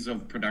phase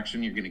of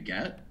production you're going to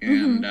get.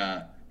 And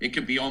it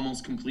could be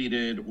almost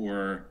completed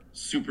or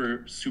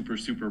super, super,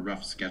 super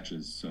rough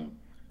sketches. So,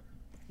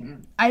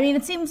 I mean,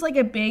 it seems like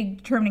a big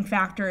determining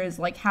factor is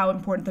like how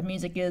important the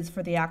music is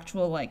for the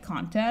actual like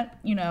content.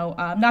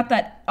 Not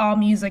that all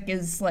music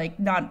is like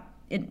not.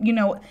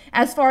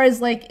 As far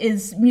as like,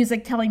 is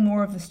music telling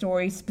more of the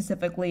story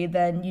specifically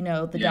than,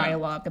 the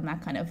dialogue and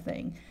that kind of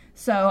thing.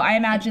 So I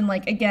imagine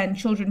like, again,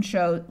 children's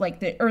show, like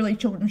the early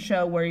children's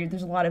show where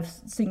there's a lot of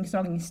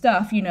sing-songy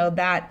stuff,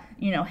 that,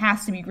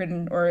 has to be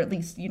written or at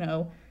least,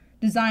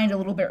 designed a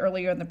little bit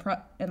earlier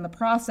in the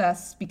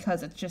process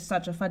because it's just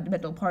such a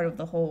fundamental part of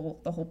the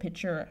whole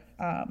picture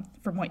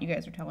from what you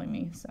guys are telling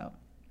me. So.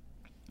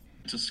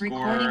 To score,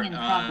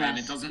 and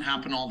it doesn't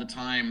happen all the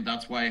time.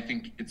 That's why I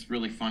think it's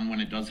really fun when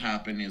it does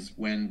happen, is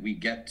when we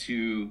get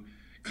to,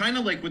 kind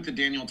of like with the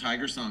Daniel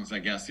Tiger songs, I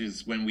guess,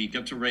 is when we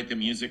get to write the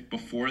music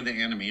before the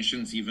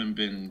animation's even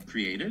been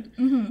created.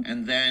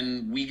 And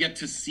then we get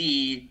to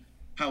see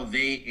how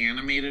they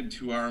animated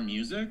to our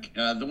music.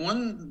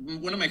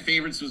 One of my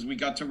favorites was we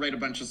got to write a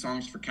bunch of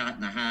songs for Cat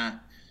in the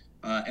Hat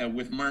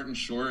with Martin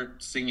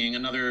Short singing,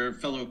 another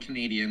fellow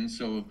Canadian.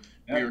 So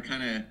we were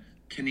kind of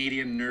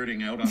Canadian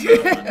nerding out on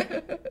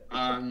that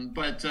one.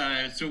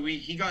 So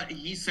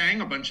he sang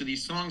a bunch of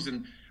these songs,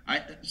 and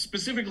I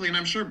specifically, and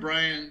I'm sure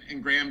Brian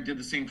and Graham did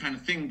the same kind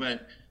of thing,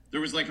 but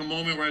there was like a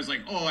moment where I was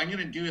like, oh, I'm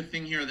going to do a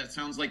thing here that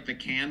sounds like the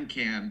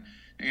can,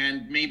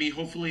 and maybe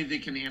hopefully they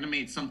can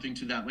animate something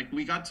to that. Like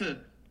we got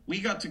to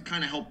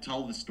kind of help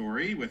tell the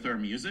story with our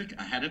music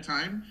ahead of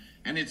time.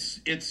 And it's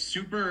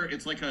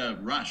like a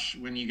rush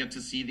when you get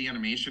to see the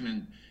animation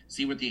and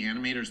see what the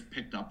animators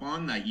picked up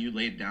on that you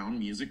laid down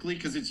musically,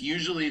 because it's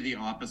usually the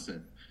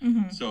opposite.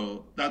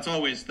 So that's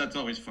always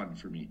fun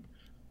for me.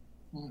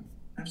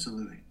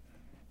 Absolutely.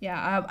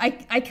 Yeah,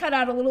 I cut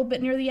out a little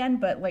bit near the end,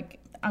 but like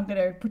I'm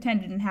gonna pretend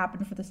it didn't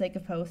happen for the sake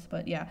of post,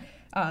 but yeah.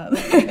 No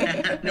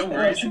Well,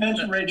 worries. she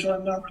mentioned, Rachel,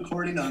 I'm not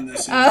recording on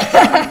this.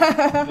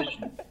 I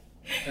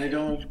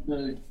don't.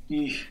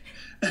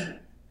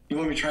 You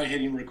want me to try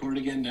hitting record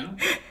again now?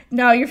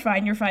 No, you're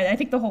fine. You're fine. I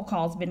think the whole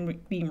call's been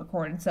being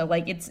recorded, so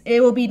like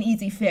it will be an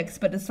easy fix.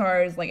 But as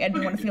far as like, I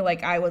didn't want to feel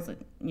like I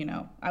wasn't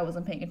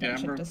paying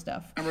attention to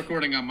stuff. I'm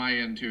recording on my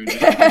end too.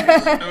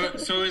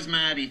 So is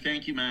Maddie.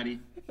 Thank you, Maddie.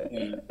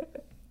 Yeah.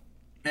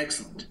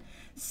 Excellent.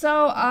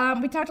 So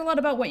we talked a lot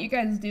about what you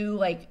guys do.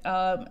 Like,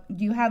 do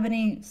you have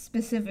any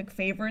specific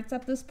favorites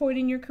at this point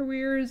in your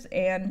careers,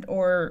 and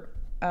or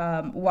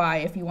why,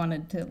 if you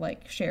wanted to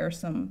like share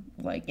some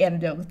like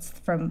anecdotes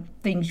from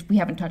things we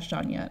haven't touched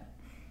on yet?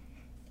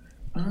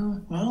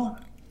 Well,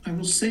 I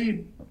will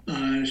say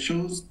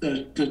shows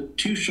the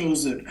two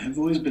shows that have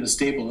always been a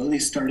staple, at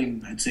least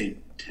starting, I'd say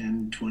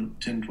 10,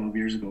 12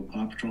 years ago,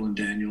 Paw Patrol and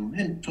Daniel,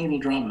 and Total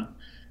Drama,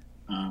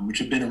 which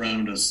have been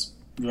around us,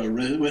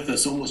 with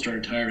us almost our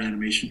entire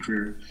animation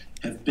career,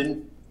 have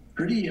been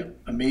pretty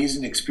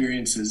amazing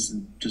experiences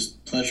and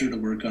just pleasure to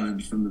work on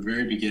from the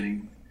very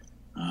beginning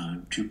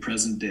to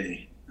present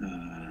day.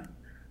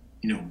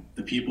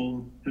 The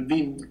people have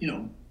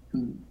been,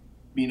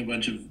 being a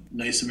bunch of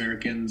nice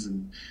Americans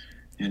and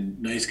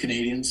nice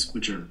Canadians,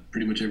 which are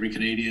pretty much every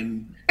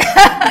Canadian.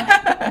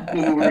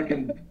 people who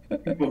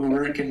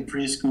work in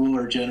preschool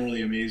are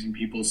generally amazing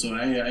people. So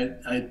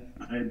I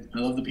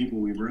love the people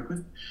we work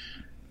with.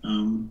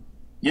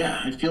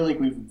 I feel like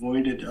we've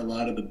avoided a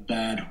lot of the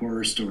bad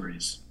horror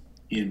stories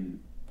in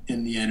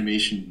the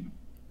animation,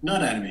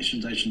 not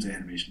animations, I shouldn't say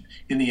animation,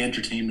 in the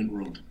entertainment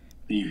world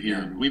that you hear.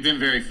 Yeah, we've been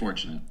very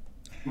fortunate.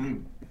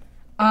 Mm-hmm.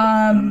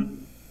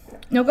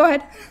 No, go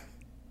ahead.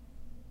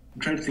 I'm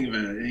trying to think of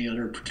any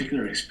other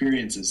particular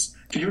experiences.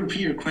 Can you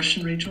repeat your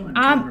question, Rachel?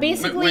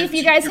 Basically, if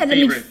you guys had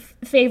any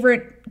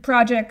favorite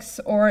projects,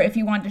 or if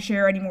you wanted to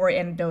share any more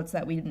anecdotes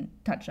that we didn't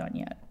touch on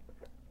yet.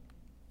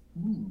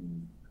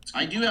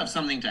 I do have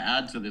something to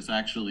add to this,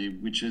 actually,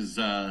 which is,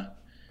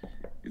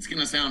 it's going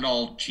to sound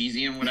all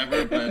cheesy and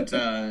whatever, but,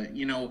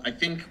 I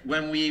think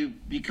when we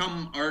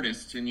become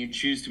artists and you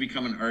choose to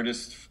become an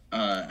artist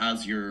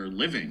as you're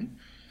living,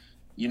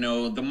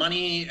 the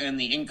money and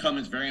the income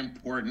is very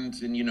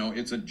important, and,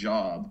 it's a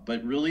job,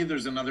 but really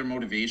there's another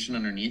motivation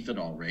underneath it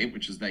all, right?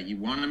 Which is that you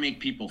want to make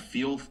people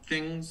feel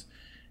things,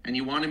 and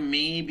you want to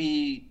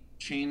maybe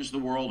change the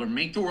world, or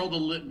make the world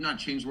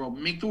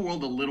make the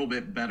world a little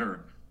bit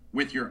better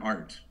with your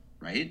art,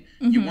 right?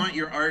 Mm-hmm. You want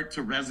your art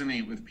to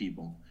resonate with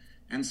people.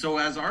 And so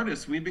as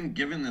artists, we've been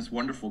given this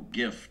wonderful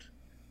gift,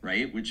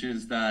 right? Which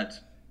is that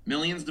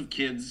millions of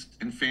kids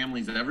and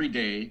families every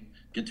day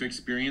get to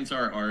experience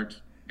our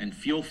art and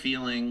feel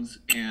feelings,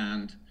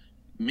 and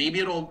maybe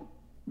it'll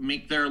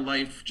make their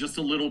life just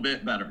a little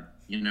bit better,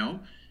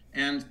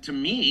 And to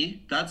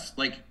me, that's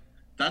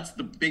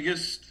the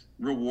biggest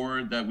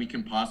reward that we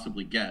can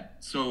possibly get.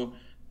 So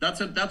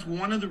that's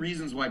one of the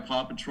reasons why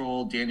Paw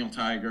Patrol, Daniel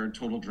Tiger,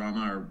 Total Drama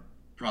are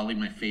probably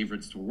my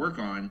favorites to work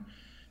on,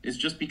 is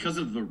just because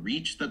of the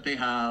reach that they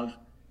have,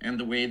 and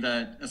the way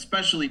that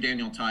especially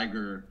Daniel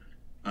Tiger,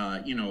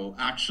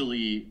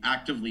 actually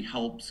actively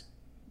helps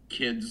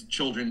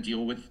children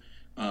deal with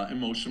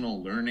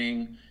emotional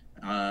learning,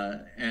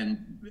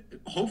 and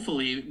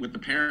hopefully with the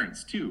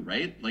parents too,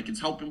 right? Like,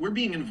 it's helping. We're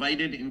being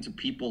invited into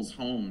people's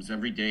homes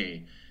every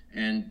day,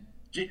 and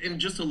in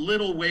just a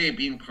little way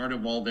being part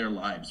of all their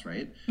lives,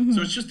 right? Mm-hmm.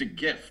 So it's just a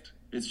gift.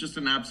 It's just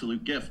an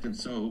absolute gift. And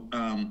so,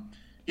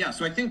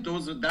 so I think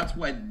that's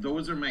why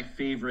those are my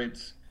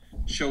favorite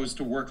shows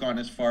to work on,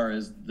 as far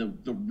as the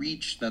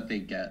reach that they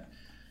get.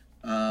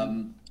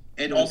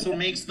 It also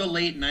makes the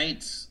late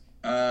nights,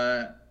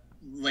 all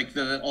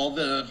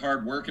the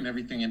hard work and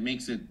everything, it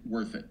makes it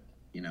worth it,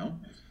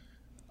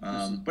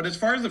 But as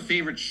far as a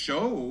favorite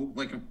show,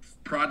 like a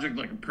project,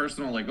 like a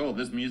personal, like, oh,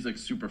 this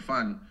music's super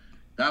fun,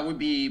 that would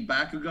be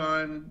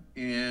Bakugan,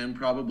 and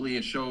probably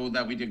a show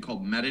that we did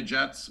called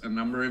Metajets a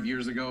number of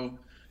years ago,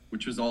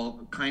 which was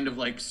all kind of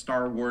like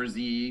Star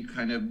Wars-y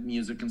kind of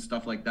music and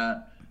stuff like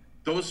that.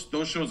 Those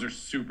shows are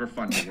super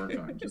fun to work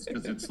on, just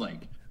because it's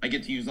like I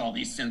get to use all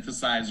these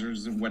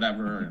synthesizers and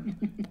whatever,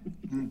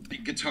 and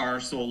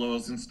guitar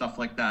solos and stuff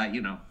like that,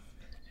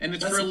 And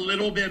it's for a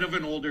little bit of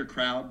an older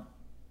crowd.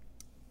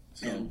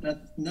 So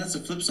that's the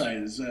flip side.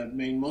 Is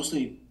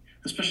mostly,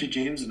 especially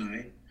James and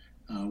I,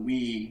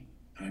 we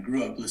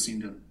grew up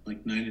listening to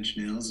like Nine Inch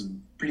Nails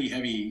and pretty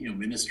heavy,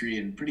 Ministry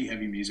and pretty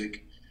heavy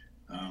music,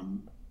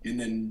 and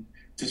then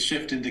to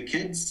shift into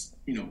kids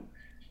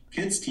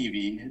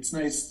TV. It's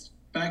nice.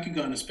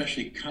 Bakugan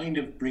especially kind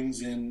of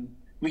brings in.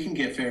 We can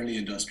get fairly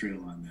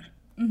industrial on that.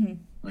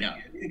 Mm-hmm.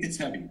 It gets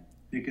heavy.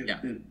 It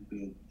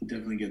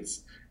definitely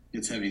gets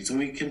heavy. So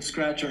we can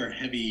scratch our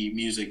heavy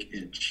music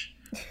itch.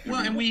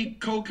 Well, and we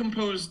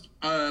co-composed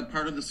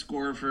part of the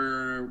score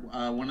for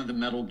one of the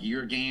Metal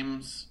Gear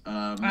games.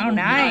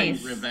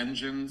 Nice.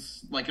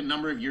 Revengeance, like a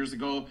number of years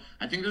ago.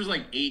 I think there's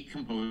like 8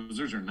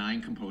 composers or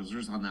 9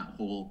 composers on that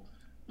whole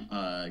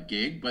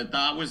gig, but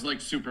that was like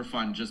super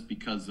fun just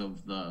because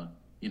of the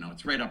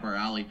it's right up our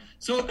alley.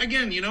 So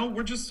again,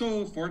 we're just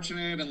so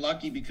fortunate and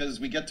lucky because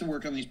we get to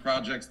work on these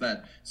projects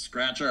that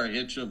scratch our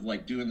itch of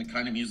like doing the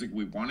kind of music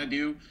we want to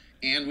do,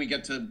 and we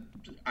get to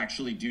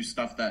actually do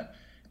stuff that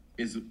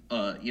is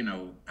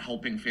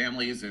helping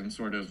families and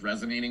sort of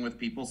resonating with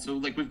people. So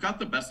like we've got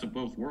the best of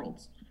both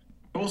worlds.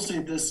 I will say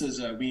this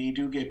is we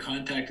do get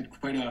contacted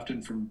quite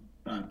often from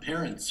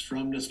parents,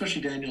 from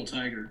especially Daniel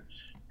Tiger,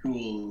 who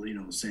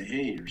will say,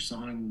 hey, your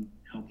song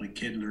helped my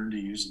kid learn to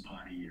use a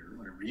potty or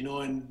whatever,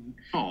 and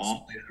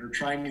or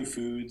trying new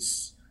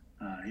foods.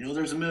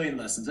 There's a million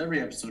lessons.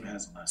 Every episode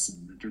has a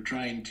lesson that they're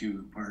trying to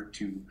impart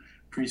to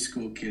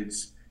preschool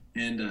kids,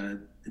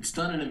 and it's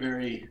done in a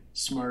very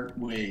smart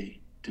way,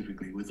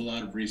 typically with a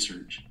lot of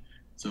research.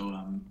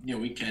 So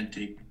we can't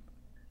take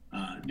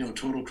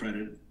total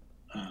credit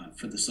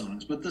for the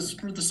songs, but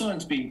for the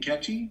songs being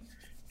catchy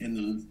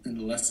and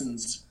the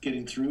lessons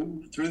getting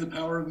through the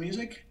power of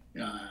music.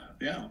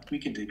 We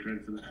can take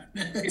credit for that.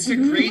 It's a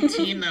great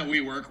team that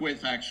we work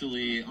with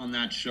actually on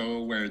that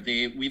show where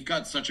we've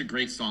got such a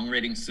great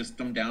songwriting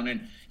system down,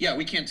 and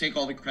we can't take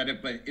all the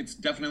credit, but it's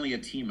definitely a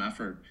team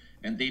effort,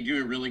 and they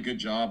do a really good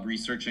job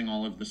researching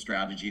all of the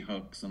strategy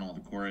hooks and all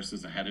the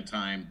choruses ahead of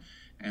time,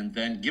 and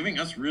then giving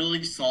us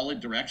really solid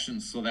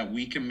directions so that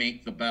we can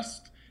make the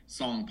best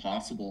song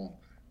possible.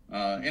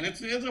 And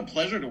it's a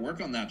pleasure to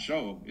work on that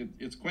show.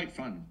 It's quite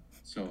fun.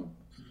 So.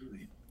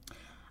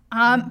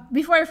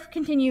 Before I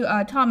continue,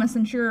 Thomas,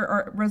 since you're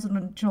a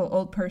residential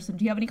old person,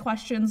 do you have any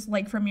questions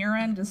like from your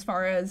end as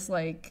far as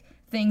like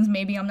things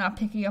maybe I'm not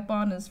picking up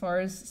on as far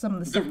as some of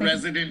the stuff? The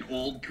resident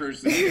old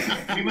person.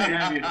 we might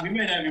have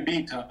you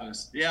beat,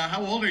 Thomas. Yeah,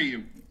 how old are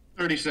you?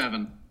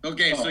 37.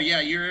 Okay, so we're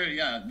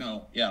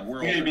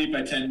older. Beat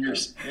by 10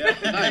 years. Yeah,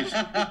 nice.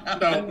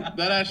 So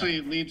that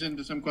actually leads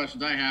into some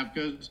questions I have,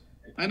 because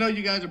I know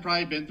you guys have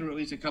probably been through at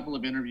least a couple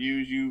of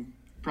interviews. You've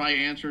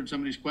probably answered some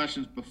of these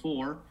questions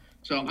before.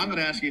 So I'm going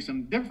to ask you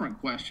some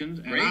different questions,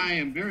 and Great. I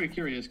am very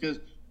curious because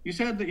you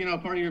said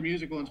that, part of your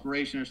musical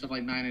inspiration or stuff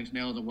like Nine Inch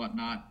Nails and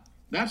whatnot.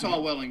 That's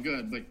all well and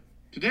good, but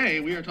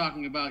today we are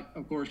talking about,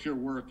 of course, your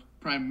work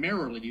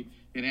primarily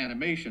in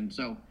animation.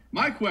 So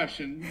my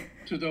question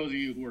to those of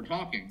you who are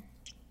talking,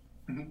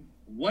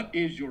 what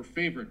is your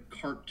favorite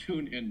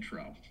cartoon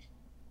intro?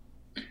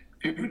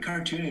 Favorite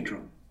cartoon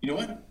intro? You know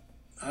what?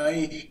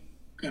 I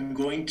am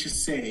going to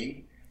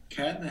say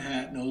Cat in the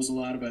Hat knows a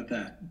lot about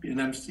that.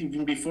 And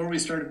even before we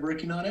started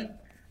working on it,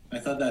 I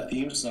thought that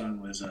theme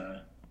song was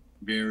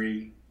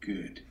very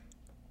good.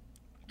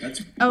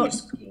 That's cool.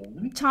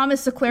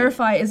 Thomas, to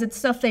clarify, is it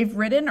stuff they've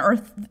written or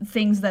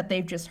things that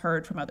they've just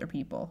heard from other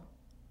people?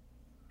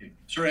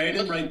 Sorry, I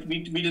didn't write. We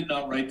did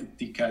not write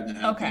the Cat in the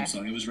Hat theme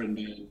song. It was written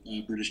by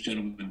a British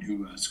gentleman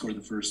who scored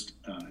the first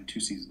 2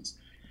 seasons,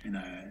 and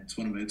it's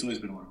always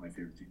been one of my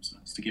favorite theme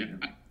songs. To give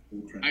him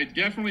I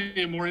definitely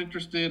am more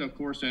interested, of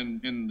course,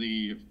 in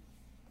the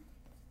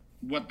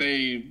what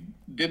they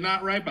did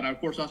not write, but I, of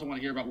course, also want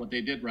to hear about what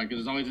they did write,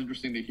 because it's always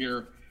interesting to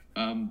hear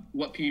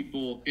what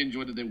people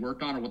enjoyed that they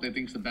worked on or what they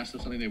think is the best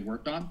of something they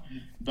worked on.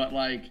 But,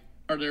 like,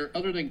 are there,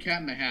 other than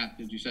Cat in the Hat,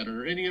 as you said, are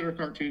there any other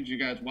cartoons you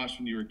guys watched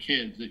when you were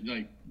kids that,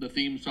 like, the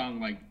theme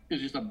song, like,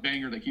 is just a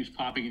banger that keeps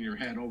popping in your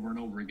head over and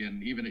over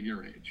again, even at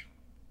your age?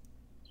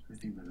 I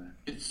think about that.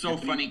 It's so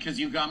funny because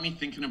you got me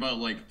thinking about,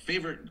 like,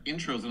 favorite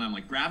intros, and I'm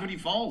like, Gravity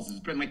Falls.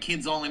 My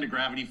kid's all into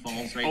Gravity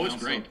Falls right now. Oh, it's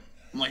great. So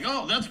I'm like,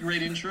 oh, that's a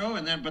great intro.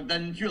 But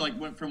then you're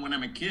like, from when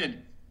I'm a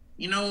kid,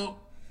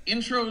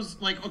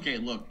 intros, like, okay,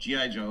 look,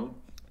 G.I. Joe,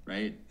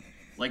 right?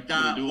 Like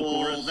that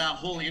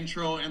whole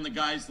intro, and the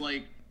guy's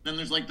like, then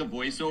there's like the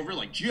voiceover,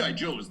 like G.I.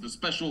 Joe is the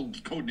special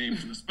code name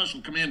for the special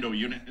commando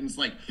unit. And it's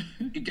like,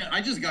 I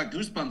just got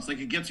goosebumps. Like,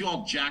 it gets you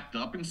all jacked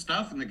up and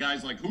stuff. And the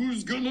guy's like,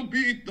 who's gonna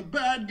beat the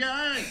bad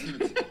guys?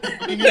 And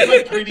it's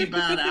like pretty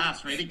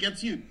badass, right? It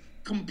gets you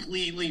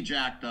completely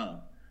jacked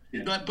up.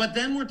 Yeah. But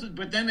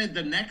then at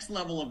the next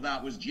level of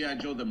that was G.I.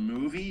 Joe the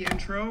movie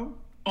intro.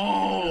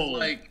 Oh,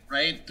 like,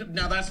 right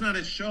now that's not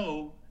a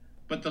show,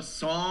 but the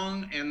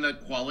song and the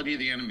quality of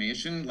the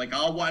animation, like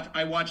I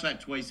watch that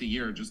twice a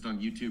year just on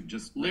YouTube.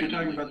 Just you're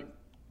talking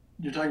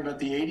about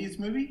the '80s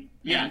movie?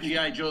 Yeah,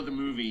 G.I. Joe the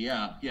movie.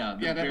 Yeah.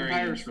 That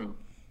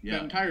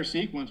entire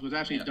sequence was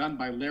actually done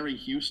by Larry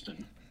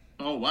Houston.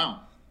 Oh wow.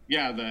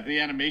 Yeah, the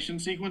animation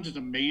sequence is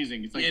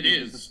amazing. It's like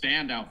it's a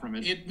standout from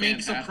it. It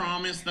makes a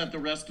promise that the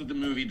rest of the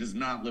movie does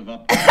not live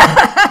up to.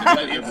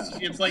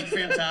 It's like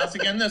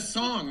fantastic, and the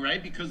song,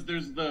 right? Because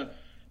there's the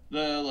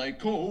like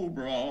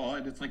Cobra,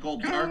 and it's like all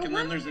dark, and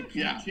then there's a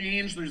key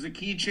change. There's a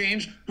key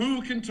change.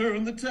 Who can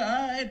turn the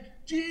tide?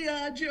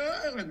 G.I.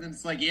 Joe, and then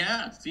it's like,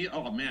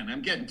 oh man,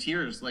 I'm getting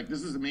tears. Like,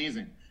 this is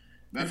amazing.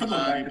 That's a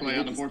lot play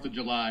on the 4th of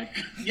July.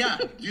 Yeah,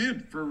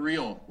 dude, for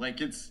real.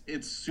 Like, it's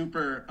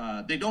super.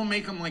 They don't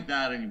make them like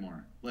that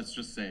anymore. Let's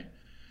just say.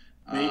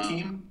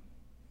 A-Team.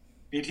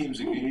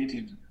 A-Team's.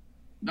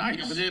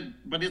 Nice. Yeah,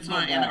 but it's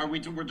not.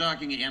 We're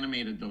talking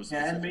animated though?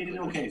 Yeah, animated.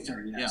 Okay,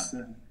 sorry. Yes.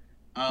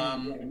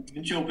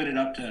 Did you open it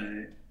up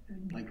to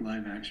like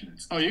live action?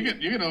 Oh, you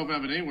can open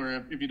up it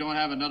anywhere. If you don't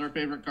have another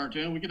favorite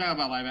cartoon, we can talk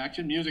about live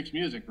action. Music's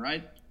music,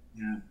 right?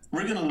 Yeah,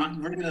 we're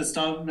gonna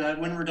stop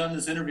when we're done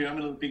this interview. I'm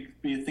gonna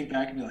think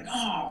back and be like,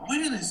 oh, why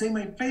did I say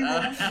my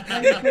favorite?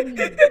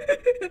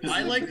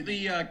 I like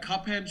the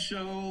Cuphead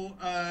show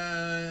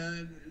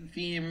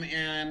theme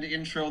and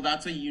intro.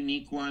 That's a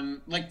unique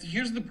one. Like,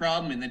 here's the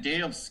problem: in the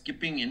day of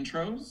skipping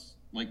intros,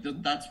 like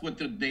that's what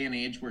the day and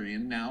age we're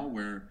in now,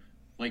 where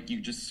like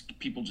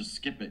people just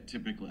skip it.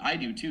 Typically, I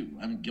do too.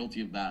 I'm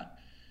guilty of that.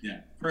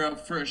 Yeah.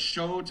 For a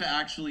show to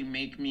actually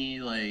make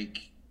me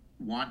like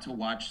want to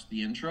watch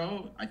the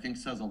intro, I think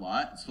says a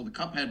lot. So the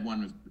Cuphead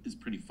one is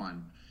pretty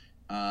fun.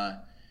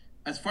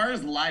 As far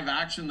as live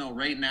action though,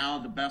 right now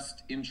the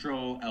best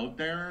intro out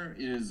there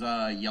is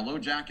Yellow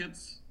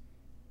Jackets,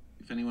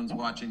 if anyone's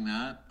watching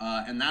that,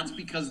 and that's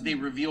because they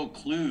reveal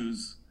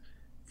clues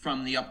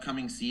from the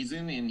upcoming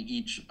season in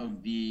each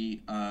of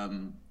the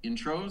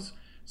intros,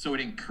 so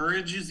it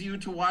encourages you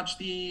to watch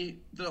the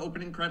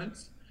opening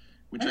credits,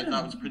 which I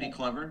thought was pretty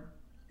clever.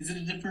 Is it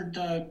a different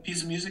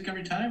piece of music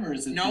every time, or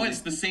is it? No,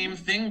 it's the same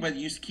thing, but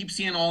you keep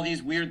seeing all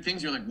these weird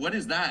things. You're like, what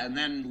is that? And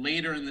then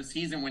later in the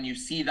season, when you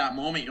see that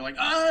moment, you're like,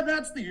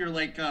 you're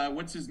like,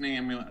 what's his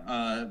name?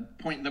 The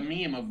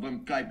meme of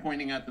the guy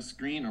pointing at the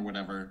screen or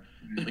whatever.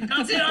 Like,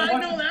 that's it, I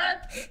know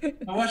that.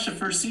 I watched the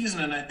first season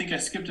and I think I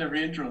skipped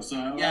every intro. So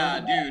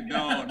dude,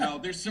 no.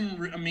 There's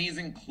some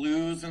amazing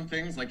clues and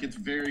things. Like, it's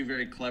very,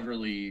 very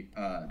cleverly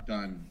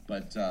done.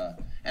 But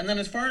and then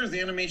as far as the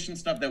animation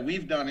stuff that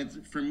we've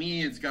done, for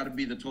me, it's got to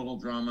be the Total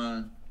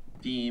Drama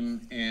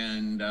theme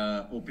and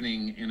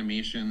opening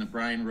animation.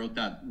 Brian wrote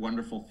that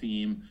wonderful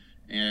theme,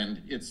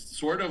 and it's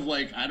sort of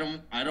like I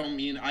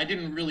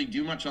didn't really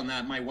do much on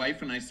that. My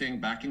wife and I sang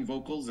backing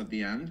vocals at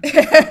the end.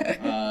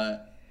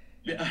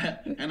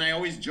 And I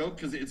always joke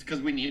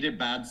because we needed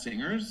bad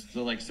singers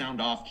to like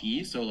sound off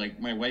key. So like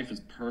my wife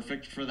is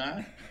perfect for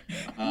that.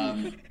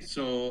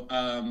 So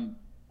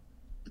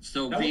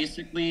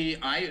basically,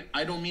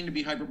 I don't mean to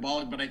be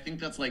hyperbolic, but I think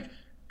that's like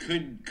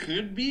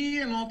could be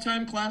an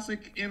all-time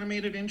classic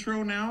animated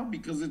intro now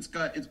because it's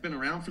been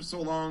around for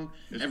so long.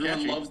 Everyone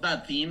catchy. Loves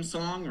that theme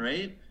song,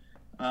 right?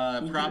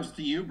 Props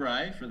to you,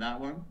 Bri, for that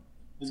one.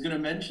 I was going to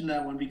mention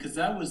that one because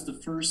that was the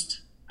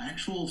first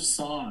actual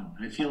song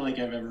I feel like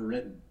I've ever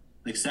written.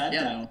 Like sat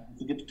down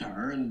with the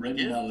guitar and read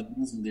the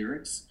melodies and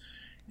lyrics,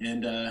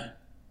 and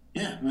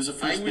it was the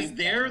first. I was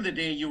there the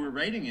day you were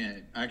writing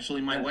it.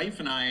 Actually, my wife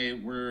and I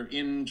were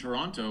in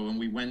Toronto, and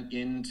we went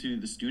into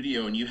the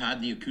studio, and you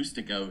had the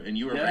acoustic out, and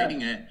you were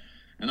writing it,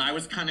 and I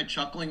was kind of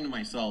chuckling to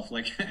myself,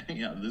 like,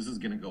 "Yeah, this is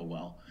gonna go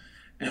well."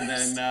 And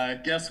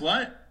then guess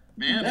what,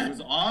 man? It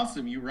was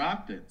awesome. You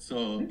rocked it.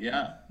 So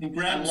yeah,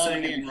 Graham I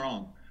love being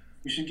wrong.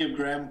 We should give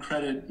Graham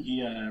credit.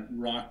 He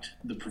rocked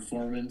the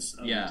performance.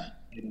 Of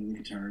the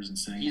guitars and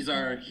singing. He's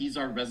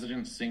our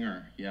resident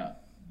singer. Yeah,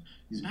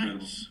 he's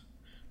nice.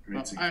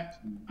 Well,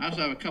 I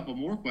also have a couple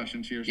more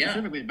questions here,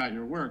 specifically about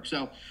your work.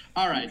 So,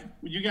 all right,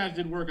 you guys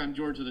did work on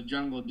George of the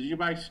Jungle. Did you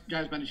guys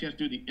by any chance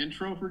do the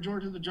intro for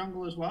George of the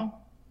Jungle as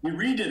well? We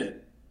redid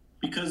it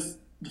because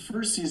the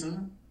first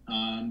season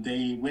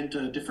they went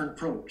a different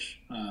approach,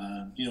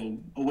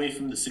 away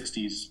from the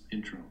 '60s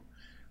intro.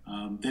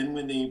 Then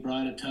when they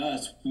brought it to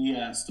us, we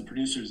asked the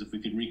producers if we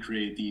could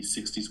recreate the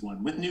 '60s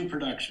one with new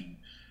production.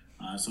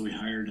 So we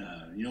hired,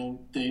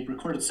 they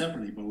recorded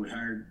separately, but we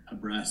hired a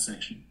brass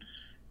section,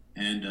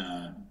 and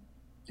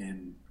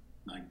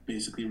like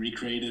basically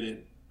recreated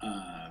it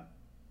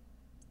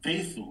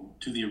faithful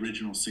to the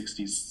original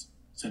 '60s,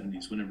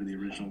 '70s, whenever the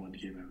original one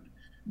came out.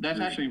 That's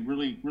actually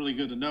really, really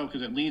good to know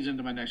because it leads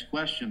into my next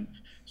question.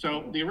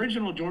 So the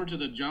original George of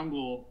the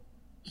Jungle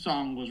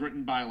song was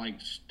written by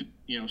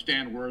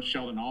Stan Worth,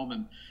 Sheldon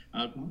Allman.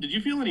 Did you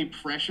feel any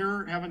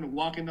pressure having to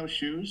walk in those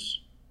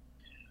shoes?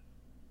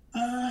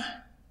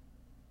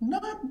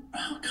 Not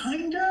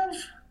kind of.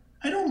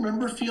 I don't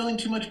remember feeling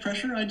too much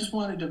pressure. I just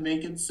wanted to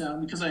make it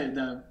sound because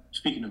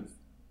speaking of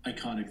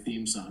iconic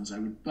theme songs, I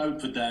would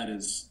put that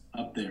as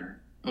up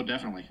there. Oh,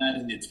 definitely. That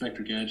and the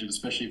Inspector Gadget,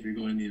 especially if you're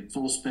going the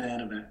full span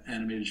of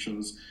animated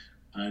shows.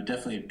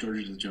 Definitely,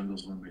 George of the Jungle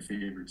is one of my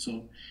favorites.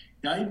 So,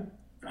 I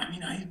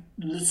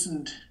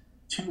listened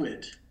to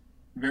it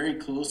very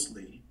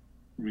closely.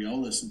 We all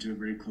listened to it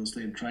very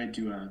closely and tried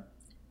to,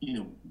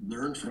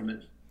 learn from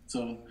it.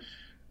 So.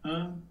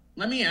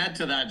 Let me add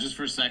to that just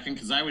for a second,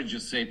 because I would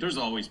just say there's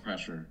always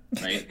pressure,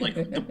 right? Like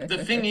the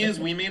thing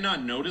is, we may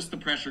not notice the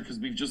pressure because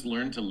we've just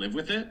learned to live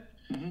with it.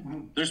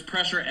 Mm-hmm. There's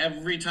pressure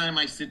every time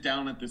I sit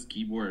down at this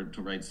keyboard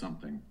to write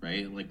something,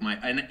 right?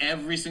 And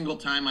every single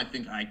time I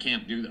think I'm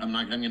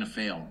going to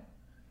fail.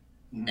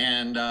 Mm-hmm.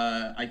 And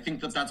I think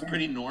that that's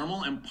pretty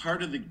normal. And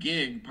part of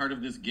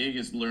this gig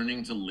is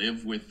learning to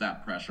live with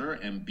that pressure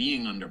and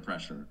being under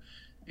pressure.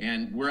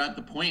 And we're at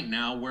the point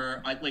now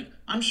where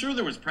I'm sure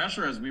there was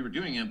pressure as we were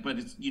doing it, but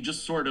you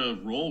just sort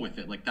of roll with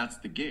it. Like that's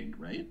the gig,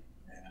 right?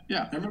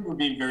 Yeah. I remember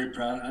being very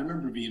proud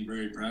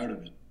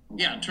of it.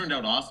 Yeah, it turned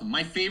out awesome.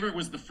 My favorite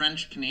was the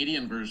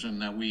French-Canadian version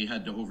that we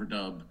had to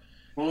overdub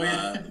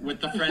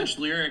with the French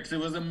lyrics. It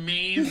was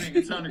amazing.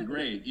 It sounded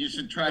great. You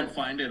should try to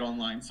find it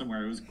online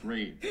somewhere. It was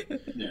great.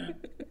 Yeah.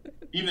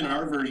 Even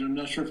our version, I'm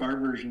not sure if our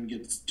version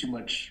gets too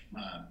much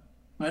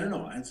I don't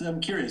know.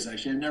 I'm curious,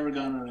 actually. I've never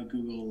gone on a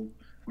Google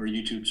or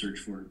YouTube search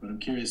for it, but I'm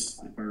curious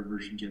if our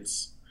version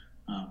gets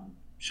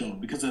shown.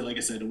 Because, like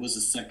I said, it was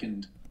a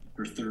second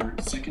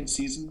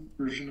season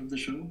version of the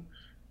show.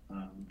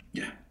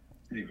 Yeah.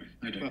 Anyway,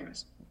 I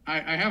digress.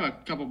 I have a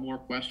couple more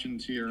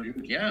questions here.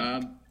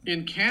 Yeah.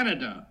 In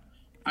Canada,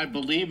 I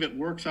believe it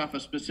works off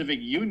of specific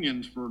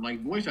unions for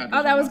like voice actors.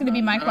 Oh, that was going to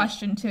be my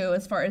question too,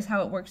 as far as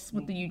how it works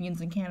with the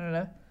unions in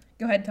Canada.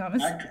 Go ahead,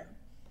 Thomas.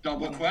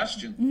 Double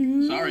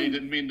question. Sorry,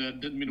 didn't mean to.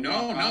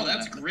 No,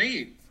 that's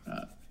great.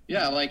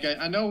 Yeah, like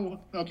I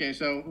know. Okay,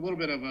 so a little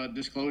bit of a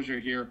disclosure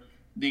here.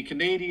 The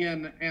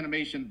Canadian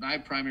animation I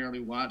primarily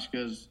watch,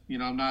 because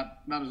I'm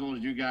not as old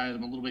as you guys.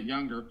 I'm a little bit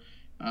younger.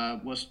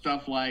 Was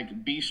stuff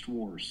like Beast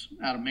Wars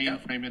out of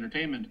Mainframe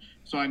Entertainment.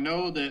 So I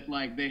know that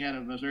like they had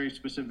a very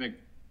specific,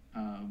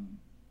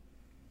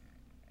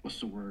 what's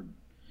the word?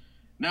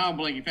 Now I'm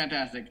blanking.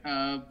 Fantastic.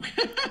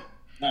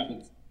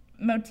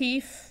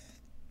 Motif.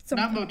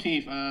 Not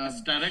motif.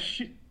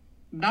 Aesthetic.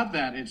 Not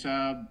that. It's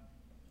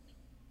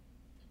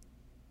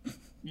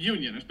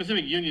union, a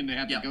specific union they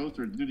have to go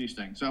through to do these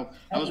things. So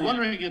I was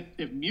wondering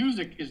if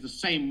music is the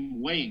same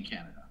way in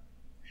Canada.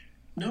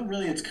 No,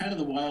 really, it's kind of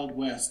the Wild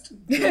West.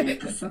 They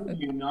prefer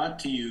you not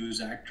to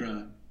use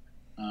actor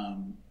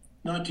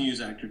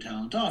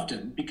talent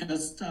often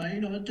because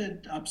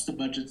it ups the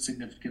budget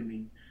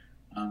significantly.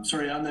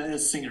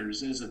 As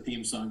singers, as a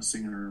theme song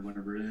singer or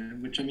whatever.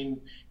 Which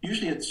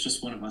usually it's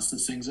just one of us that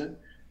sings it.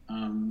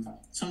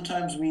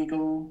 Sometimes we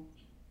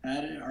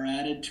are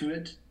added to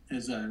it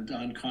as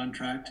on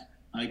contract.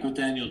 Like with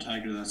Daniel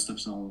Tiger, that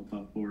stuff's all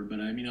above board. But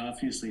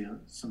obviously,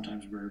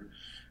 sometimes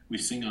we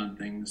sing on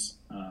things.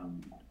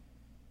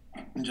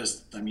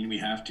 We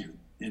have to,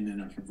 and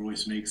then if our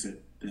voice makes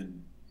it,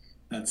 then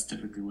that's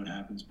typically what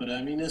happens. But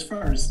as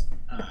far as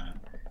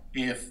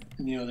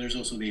there's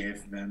also the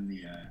AFM,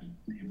 the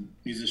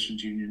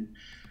Musicians Union.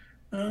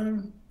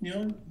 More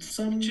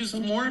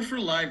for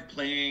live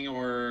playing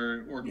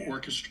or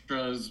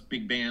orchestras,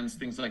 big bands,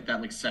 things like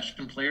that, like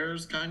session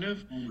players, kind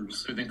of,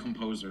 rather than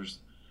composers.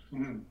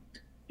 Mm-hmm.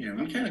 Yeah,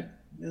 we kind of,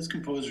 as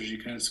composers,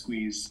 you kind of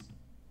squeeze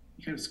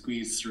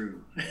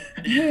through.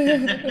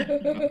 There's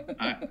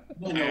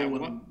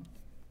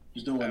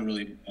no one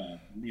really,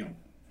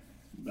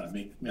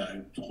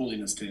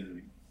 holding us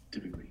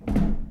typically.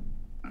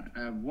 I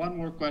have one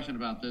more question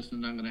about this,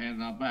 and I'm going to hand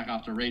it back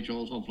off to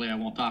Rachel. Hopefully, I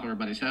won't talk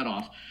everybody's head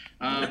off.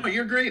 No,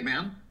 you're great,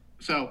 man.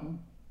 So,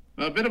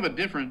 a bit of a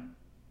different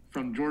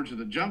from George of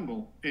the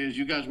Jungle is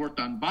you guys worked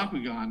on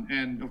Bakugan,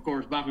 and of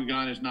course,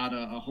 Bakugan is not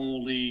a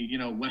wholly,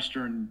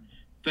 Western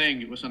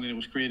thing. It was something that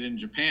was created in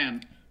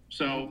Japan.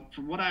 So,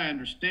 from what I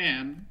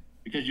understand,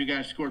 because you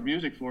guys scored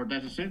music for it,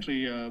 that's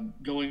essentially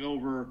going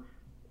over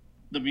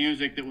the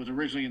music that was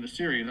originally in the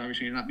series.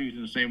 Obviously, you're not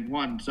using the same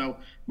one. So,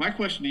 my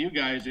question to you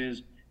guys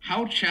is,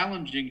 how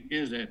challenging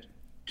is it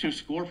to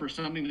score for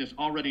something that's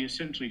already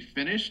essentially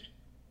finished,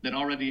 that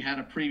already had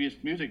a previous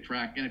music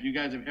track? And if you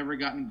guys have ever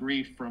gotten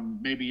grief from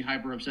maybe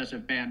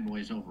hyper-obsessive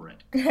fanboys over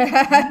it?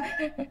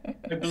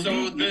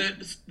 So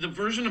the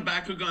version of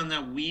Bakugan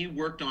that we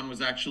worked on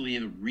was actually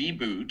a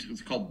reboot. It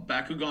was called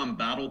Bakugan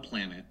Battle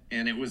Planet.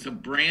 And it was a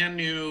brand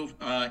new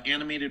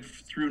animated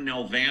through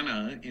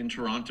Nelvana in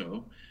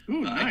Toronto.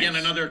 Ooh, nice. Again,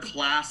 another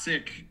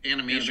classic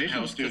animation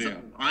house.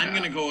 Studio. I'm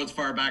going to go as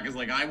far back as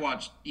I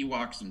watched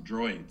Ewoks and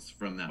Droids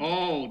from them.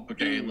 Oh,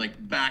 okay, dude.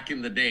 like back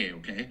in the day.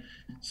 Okay,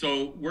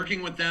 so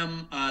working with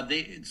them,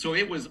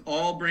 it was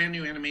all brand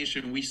new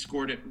animation. We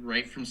scored it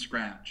right from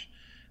scratch.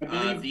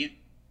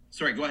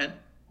 Sorry, go ahead.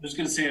 I was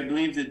going to say, I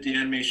believe that the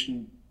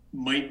animation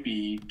might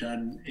be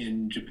done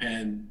in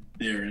Japan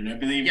there, and I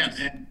believe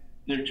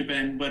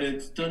Japan, but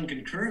it's done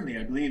concurrently.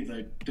 I believe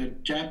that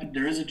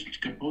there is a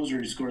composer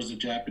who scores the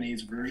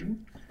Japanese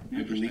version.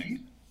 I believe.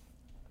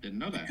 Didn't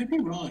know that. I could be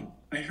wrong.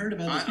 I heard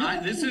about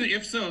this.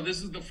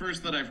 This is the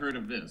first that I've heard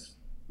of this.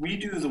 We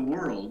do the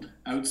world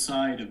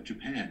outside of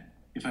Japan,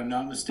 if I'm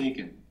not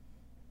mistaken.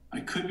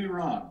 I could be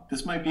wrong.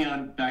 This might be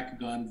on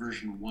Bakugan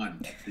version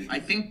 1. I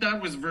think that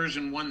was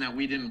version 1 that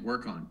we didn't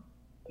work on,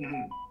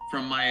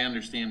 from my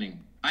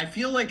understanding. I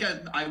feel like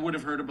I would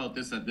have heard about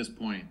this at this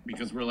point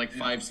because we're like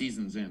 5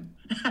 seasons in.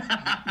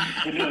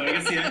 No, I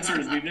guess the answer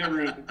is we've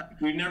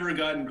never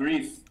gotten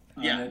grief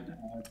on it.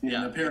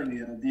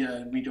 Apparently,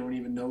 we don't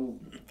even know.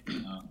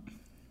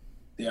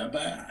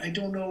 But I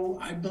don't know.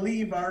 I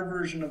believe our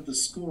version of the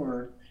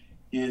score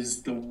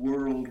is the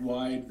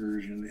worldwide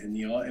version, and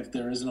if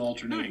there is an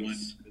alternate one,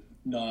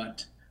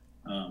 not.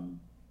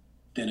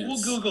 Then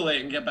we'll Google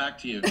it and get back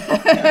to you.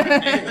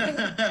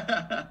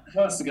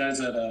 Plus the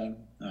guys at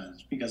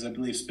because I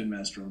believe Spin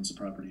Master owns the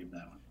property of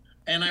that one.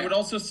 And I would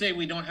also say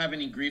we don't have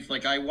any grief.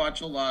 Like, I watch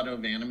a lot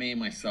of anime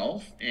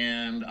myself,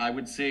 and I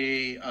would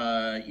say,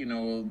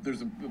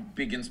 there's a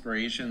big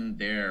inspiration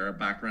there, a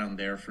background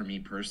there for me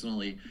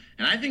personally.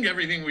 And I think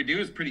everything we do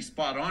is pretty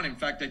spot on. In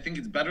fact, I think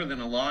it's better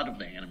than a lot of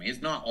the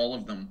animes. Not all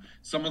of them.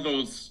 Some of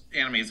those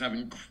animes have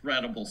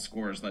incredible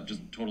scores that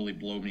just totally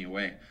blow me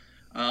away.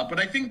 But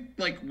I think,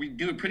 we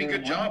do a pretty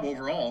good job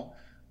overall.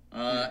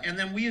 And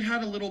then we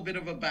had a little bit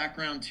of a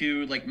background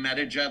too, like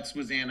Metajets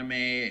was anime,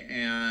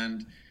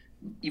 and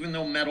even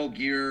though Metal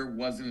Gear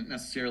wasn't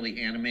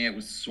necessarily anime, it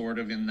was sort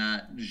of in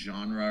that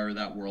genre or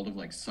that world of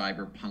like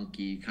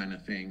cyberpunky kind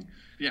of thing.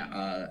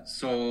 Yeah.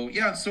 So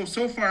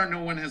far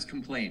no one has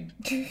complained.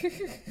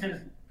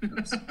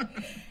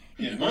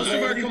 Yeah, Most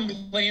of our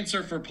complaints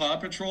are for Paw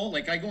Patrol.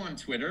 Like I go on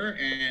Twitter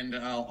and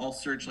I'll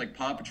search like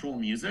Paw Patrol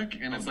music,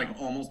 and it's like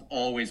almost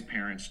always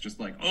parents just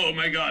like, oh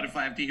my god, if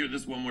I have to hear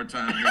this one more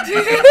time.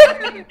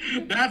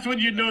 That's when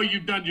you know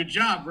you've done your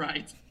job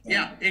right.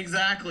 Yeah,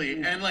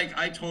 exactly. And like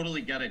I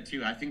totally get it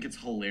too. I think it's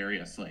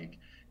hilarious. Like,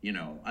 you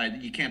know,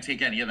 you can't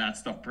take any of that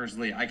stuff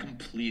personally. I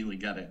completely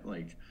get it.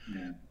 Like,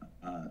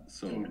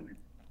 so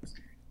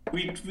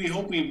we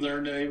hope we've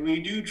learned. We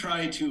do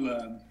try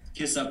to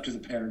kiss up to the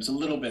parents a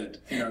little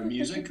bit in our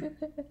music.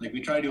 Like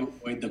we try to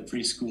avoid the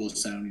preschool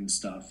sounding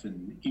stuff,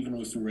 and even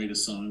if we write a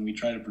song, we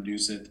try to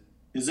produce it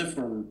as if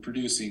we're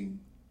producing,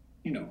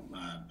 you know,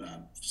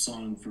 a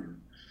song for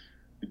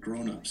the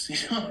grown-ups.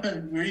 You know,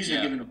 we're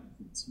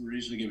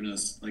usually giving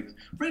us like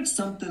write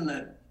something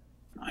that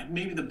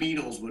maybe the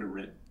Beatles would have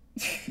written.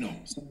 No,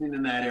 something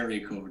in that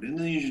area code, and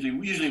then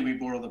usually we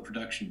borrow the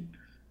production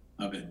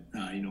of it.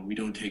 You know, we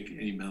don't take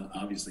any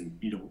obviously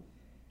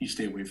you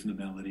stay away from the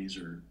melodies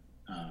or.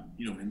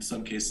 You know, in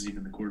some cases,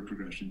 even the chord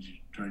progressions, you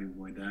try to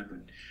avoid that,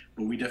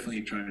 but we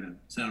definitely try to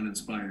sound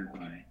inspired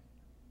by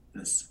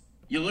this.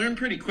 You learn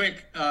pretty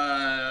quick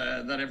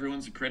that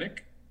everyone's a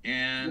critic,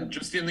 and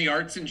just in the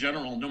arts in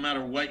general, no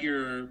matter what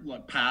your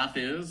path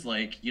is,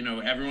 like, you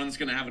know, everyone's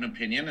going to have an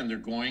opinion and they're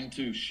going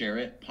to share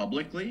it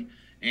publicly.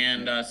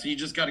 And so you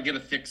just got to get a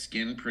thick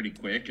skin pretty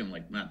quick and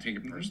like not take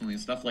it personally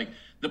and stuff. Like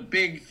the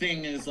big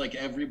thing is like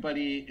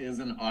everybody is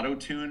an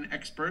auto-tune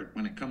expert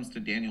when it comes to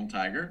Daniel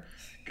Tiger,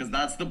 because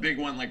that's the big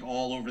one. Like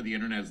all over the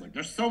internet is like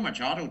there's so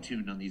much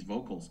auto-tune on these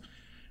vocals,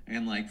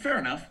 and like fair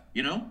enough,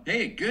 you know.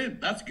 Hey,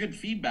 good. That's good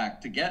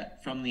feedback to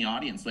get from the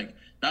audience. Like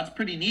that's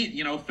pretty neat.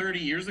 You know, 30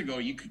 years ago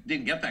you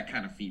didn't get that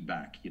kind of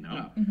feedback. You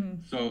know,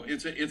 so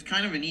it's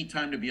kind of a neat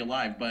time to be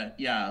alive. But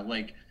yeah,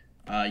 like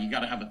you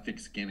got to have a thick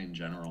skin in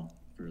general.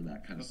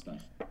 That kind of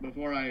stuff.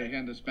 Before I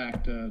hand this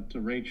back to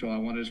Rachel, I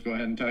want to just go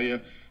ahead and tell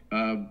you,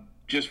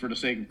 just for the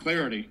sake of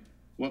clarity,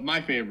 what my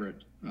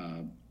favorite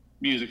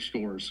music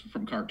scores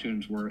from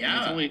cartoons were.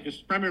 Yeah. And it's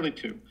primarily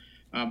two.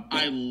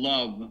 I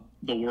love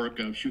the work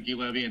of Shuki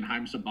Levy and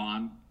Haim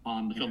Saban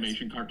on the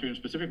Filmation cartoon,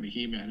 specifically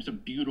He-Man. It's a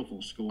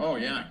beautiful score. Oh,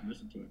 yeah. I can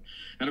listen to it.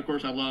 And of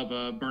course, I love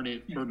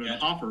Bernard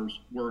Hoffer's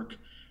work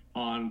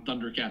on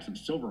Thundercats and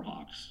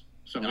Silverhawks.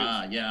 So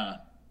yeah.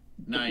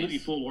 Nice. Completely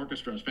full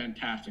orchestra is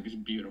fantastic. It's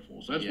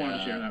beautiful. So I just wanted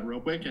to share that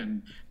real quick.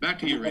 And back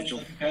to you, Rachel.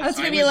 I was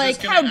going to be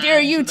like, how dare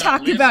you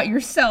talk about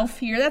yourself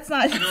here? That's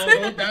not...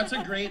 No, that's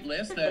a great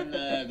list. And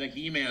the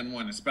He-Man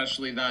one,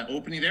 especially that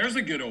opening. There's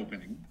a good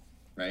opening,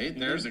 right?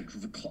 There's an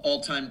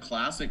all-time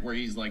classic where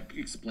he's like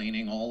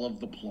explaining all of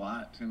the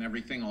plot and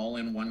everything all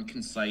in one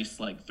concise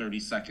like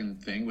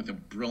 30-second thing with a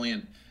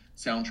brilliant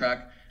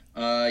soundtrack.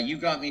 You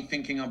got me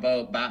thinking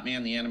about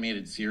Batman the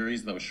Animated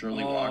Series, though.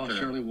 Shirley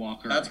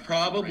Walker. That's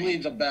probably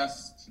the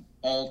best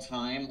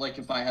all-time. Like,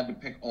 if I had to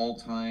pick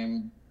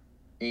all-time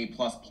A++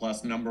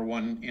 number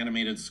one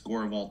animated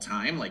score of all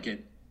time, like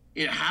it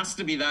has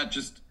to be that,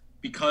 just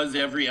because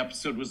every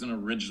episode was an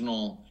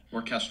original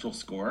orchestral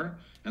score,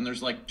 and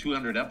there's like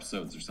 200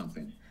 episodes or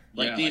something.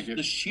 Like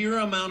the sheer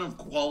amount of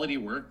quality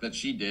work that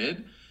she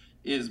did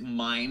is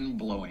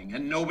mind-blowing,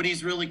 and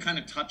nobody's really kind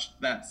of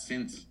touched that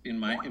since, in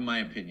my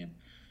opinion.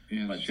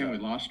 Yeah, but shame we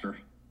lost her.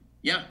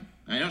 Yeah,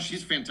 I know,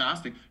 she's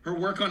fantastic. Her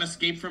work on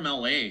Escape from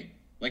LA,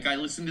 like I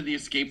listen to the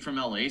Escape from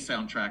LA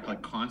soundtrack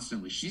like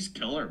constantly. She's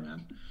killer,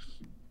 man.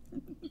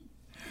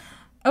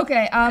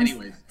 Okay.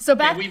 Anyways, so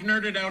back. Okay, we've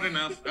nerded out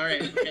enough. All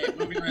right. Okay,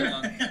 moving right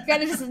along.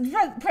 Gotta just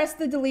press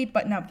the delete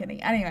button. No, I'm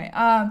kidding. Anyway,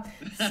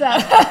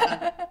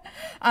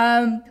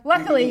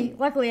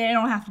 luckily I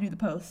don't have to do the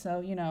post,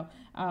 so you know.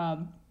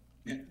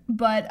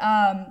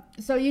 But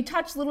so you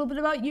touched a little bit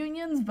about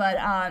unions, but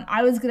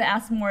I was gonna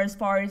ask more as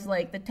far as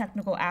like the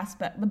technical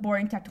aspect, the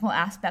boring technical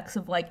aspects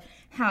of like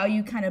how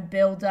you kind of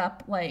build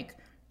up like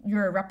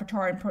your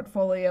repertoire and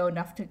portfolio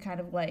enough to kind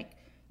of like,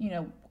 you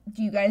know,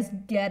 do you guys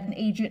get an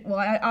agent?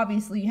 Well,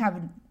 obviously you have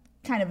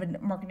kind of a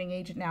marketing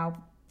agent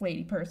now,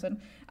 lady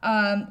person.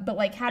 But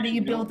like, how do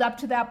you build up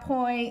to that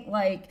point?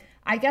 Like,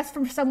 I guess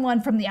from someone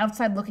from the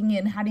outside looking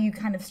in, how do you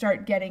kind of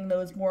start getting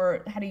those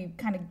more, how do you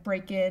kind of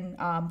break in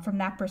from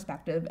that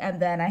perspective? And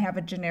then I have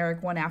a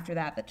generic one after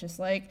that that just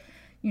like,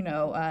 you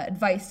know,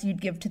 advice you'd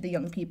give to the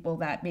young people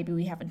that maybe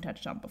we haven't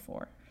touched on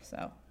before.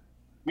 So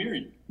we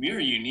are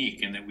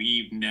unique in that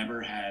we've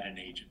never had an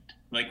agent.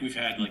 Like we've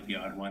had like the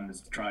odd one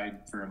that's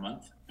tried for a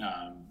month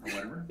or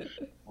whatever,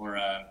 or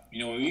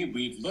you know,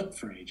 we've looked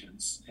for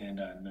agents and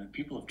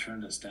people have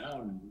turned us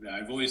down.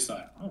 I've always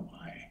thought, oh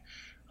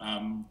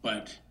my,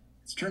 but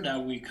it's turned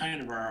out we kind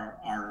of are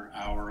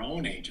our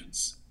own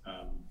agents.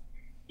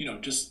 You know,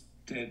 this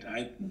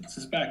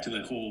is back to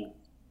the whole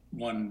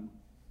one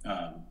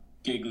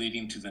gig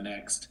leading to the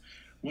next.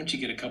 Once you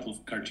get a couple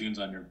of cartoons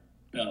on your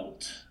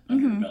belt,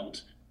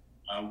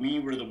 we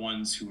were the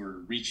ones who were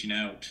reaching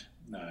out,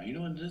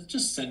 and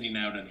just sending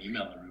out an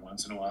email every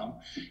once in a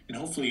while. And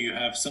hopefully you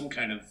have some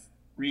kind of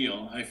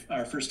reel.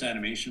 Our first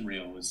animation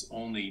reel was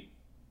only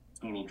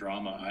Total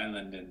Drama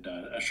Island and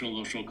a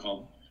little show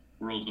called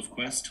World of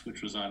Quest,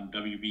 which was on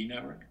WB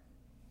Network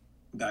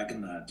back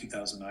in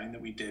 2009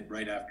 that we did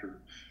right after,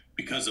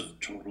 because of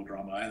Total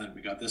Drama Island,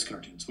 we got this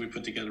cartoon. So we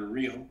put together a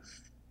reel,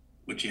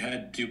 which you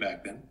had to do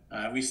back then.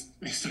 We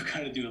still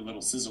kind of do a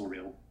little sizzle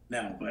reel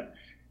now, but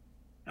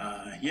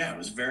it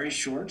was very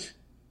short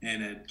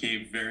and it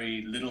gave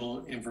very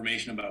little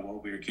information about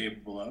what we were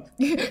capable of.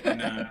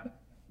 And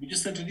we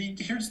just said,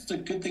 here's the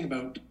good thing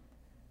about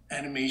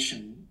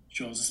animation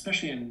shows,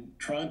 especially in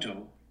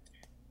Toronto,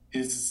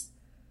 is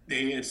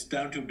it's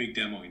down to a big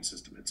demoing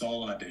system. It's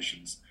all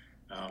auditions.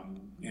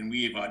 And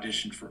we have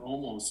auditioned for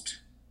almost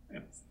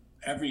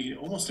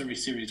every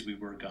series we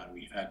work on.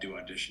 We've had to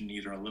audition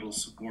either a little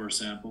score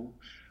sample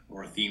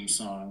or a theme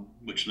song,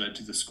 which led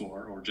to the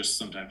score, or just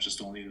sometimes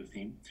just only the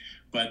theme.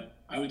 But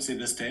I would say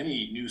this to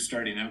any new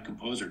starting out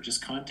composer: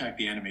 just contact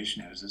the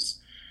animation houses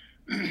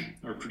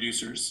or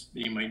producers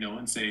that you might know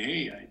and say,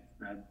 hey,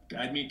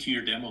 add me to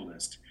your demo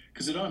list.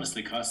 Because it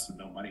honestly costs them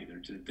no money.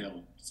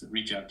 They'll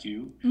reach out to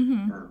you,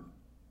 or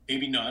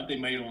maybe not. They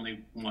might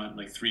only want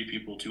like 3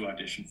 people to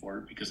audition for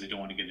it because they don't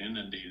want to get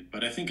inundated.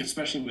 But I think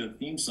especially with a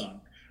theme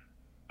song,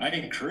 I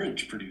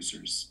encourage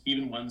producers,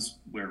 even ones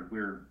where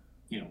we're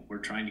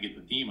trying to get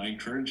the theme, I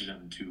encourage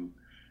them to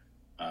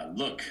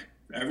look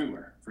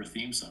everywhere for a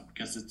theme song,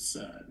 because it's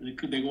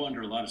they go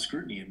under a lot of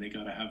scrutiny, and they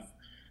gotta have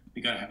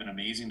an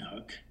amazing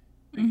hook.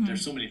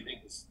 There's so many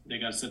things. They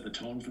gotta set the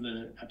tone for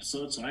the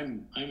episode. So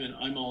I'm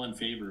all in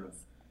favor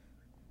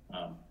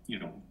of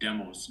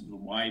demos,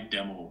 wide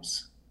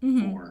demos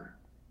for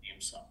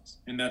theme songs.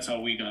 And that's how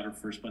we got our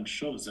first bunch of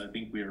shows. I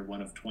think we were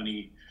one of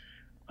 21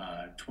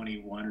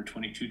 or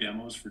 22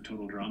 demos for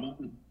Total Drama.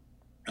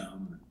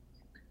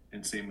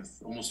 And same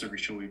with almost every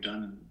show we've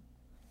done.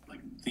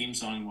 Like theme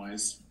song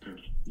wise,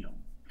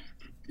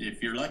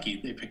 if you're lucky,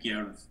 they pick you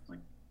out of like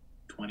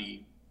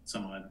 20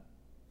 some odd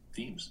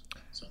themes.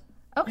 So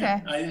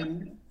okay,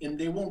 and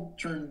they won't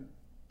turn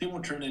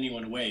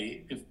anyone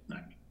away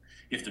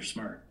if they're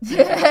smart.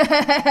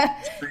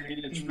 It's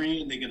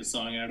free, and they get a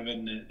song out of it,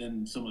 and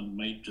then someone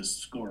might just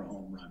score a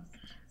home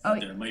run.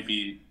 There might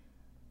be,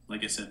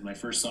 like I said, my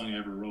first song I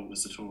ever wrote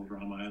was the Total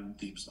Drama Island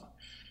theme song,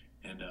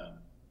 and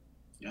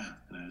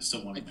and I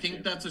still want. I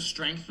think that's a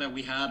strength that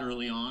we had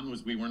early on,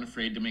 was we weren't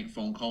afraid to make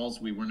phone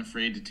calls. We weren't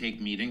afraid to take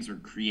meetings or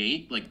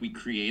create. Like, we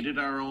created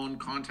our own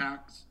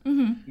contacts.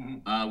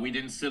 We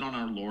didn't sit on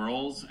our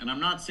laurels. And I'm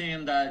not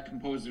saying that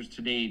composers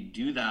today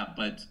do that,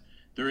 but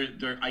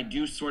I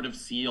do sort of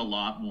see a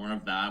lot more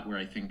of that, where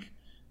I think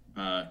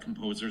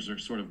composers are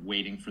sort of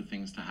waiting for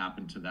things to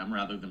happen to them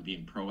rather than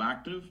being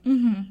proactive.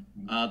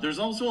 There's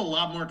also a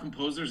lot more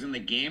composers in the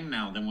game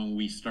now than when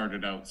we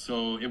started out,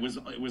 so it was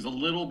a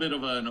little bit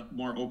of a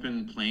more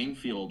open playing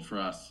field for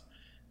us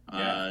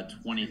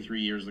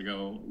 23 years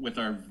ago with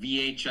our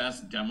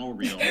VHS demo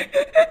reel.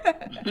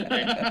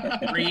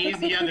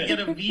 Crazy. You had to get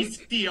a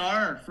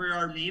VCR for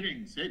our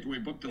meetings. Hey, can we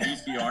book the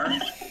VCR?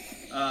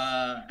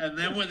 And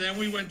then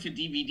we went to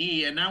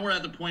DVD, and now we're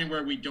at the point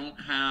where we don't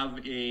have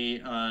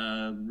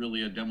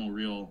really a demo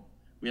reel.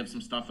 We have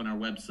some stuff on our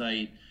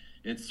website.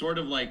 It's sort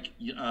of like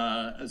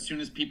as soon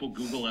as people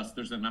Google us,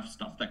 there's enough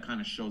stuff that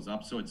kind of shows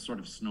up, so it's sort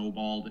of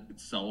snowballed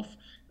itself,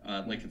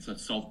 like it's a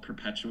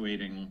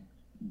self-perpetuating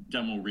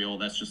demo reel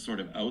that's just sort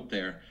of out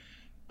there.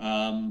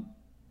 I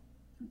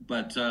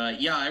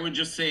would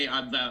just say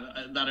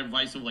that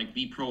advice of like,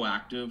 be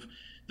proactive.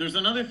 There's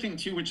another thing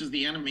too, which is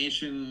the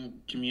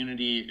animation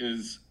community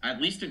is,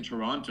 at least in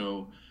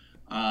Toronto,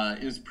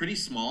 is pretty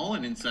small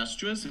and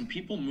incestuous, and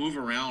people move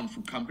around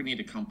from company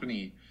to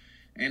company.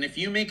 And if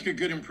you make a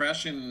good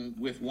impression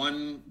with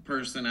one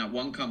person at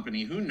one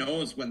company, who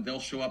knows when they'll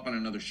show up on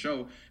another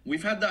show.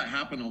 We've had that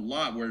happen a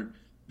lot, where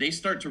they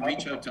start to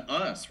reach out to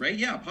us, right?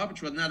 Yeah, Paw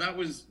Patrol. Now, that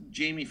was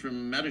Jamie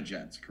from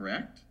Metajets,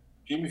 correct?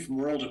 Jamie from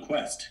World of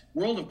Quest.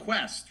 World of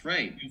Quest,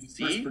 right. He's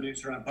the first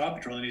producer on Paw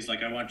Patrol, and he's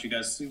like, I want you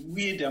guys to...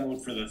 We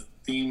demoed for the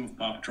theme of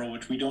Paw Patrol,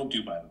 which we don't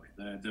do, by the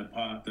way. The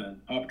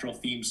Paw Patrol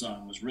theme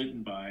song was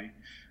written by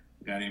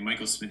a guy named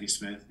Michael Smitty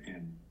Smith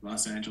in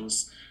Los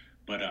Angeles.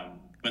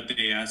 But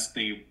they asked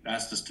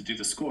us to do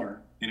the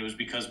score, and it was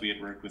because we had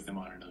worked with him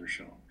on another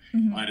show,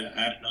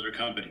 at another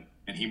company.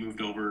 And he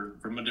moved over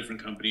from a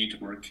different company to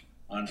work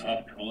on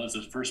Paw Patrol as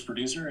the first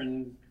producer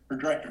or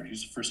director.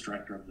 He's the first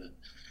director of the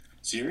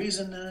series,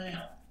 and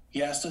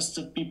he asked us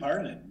to be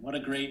part of it. What a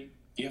great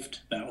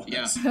gift that was.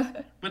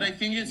 Yeah, but I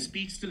think it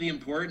speaks to the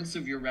importance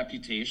of your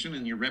reputation,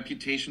 and your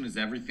reputation is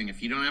everything.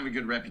 If you don't have a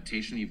good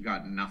reputation, you've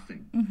got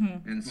nothing.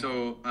 And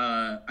so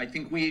I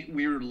think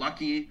we were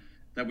lucky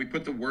that we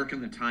put the work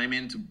and the time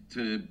in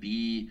to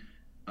be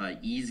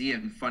easy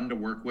and fun to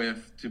work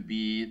with,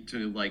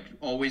 to like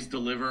always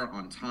deliver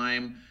on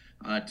time,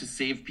 to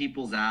save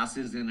people's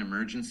asses in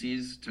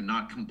emergencies, to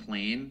not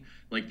complain.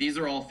 Like, these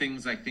are all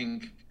things I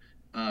think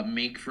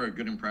make for a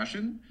good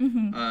impression.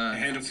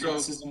 Handle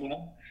criticism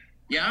well.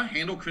 Yeah,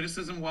 handle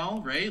criticism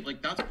well, right?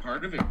 Like that's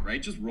part of it,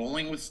 right? Just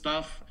rolling with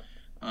stuff,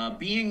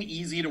 being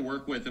easy to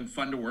work with and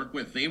fun to work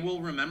with. They will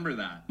remember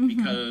that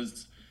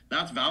because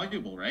that's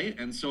valuable, right?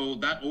 And so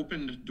that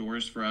opened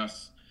doors for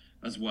us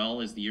as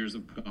well as the years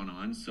have gone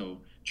on. So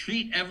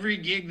treat every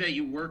gig that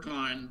you work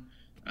on,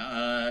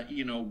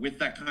 with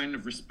that kind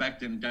of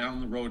respect, and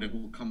down the road it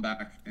will come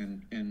back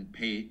and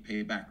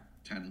pay back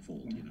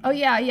tenfold. Oh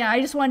yeah.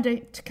 I just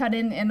wanted to cut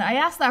in, and I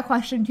asked that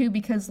question too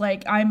because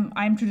like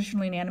I'm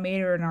traditionally an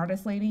animator or an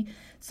artist lady,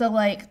 so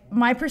like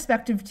my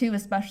perspective too,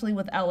 especially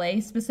with LA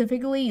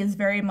specifically, is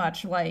very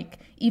much like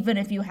even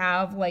if you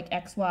have like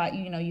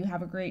XY, you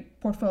have a great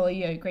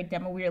portfolio, a great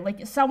demo, where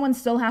like someone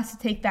still has to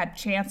take that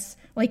chance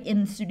like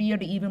in the studio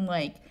to even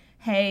like,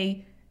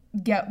 hey,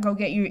 go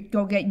get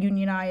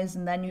unionized,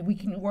 and then we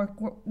can work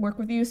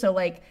with you. So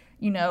like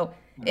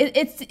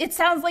it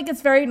sounds like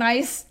it's very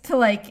nice to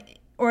like.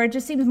 Or it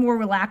just seems more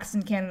relaxed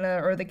in Canada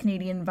or the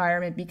Canadian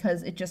environment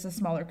because it's just a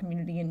smaller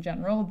community in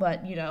general.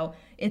 But,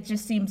 it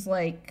just seems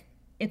like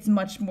it's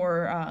much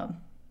more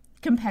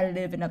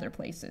competitive in other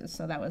places.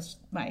 So that's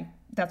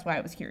why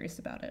I was curious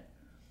about it.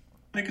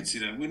 I could see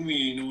that. When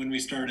we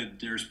started,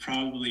 there's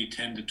probably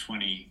 10 to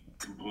 20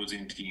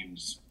 composing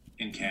teams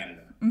in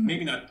Canada.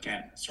 Maybe not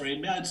Canada.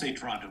 Sorry, I'd say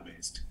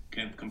Toronto-based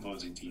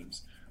composing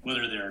teams.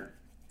 Whether they're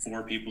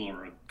 4 people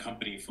or a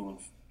company full of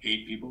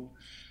 8 people.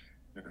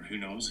 Or who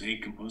knows,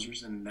 8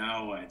 composers, and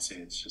now I'd say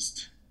it's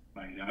just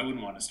I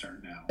wouldn't want to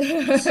start now.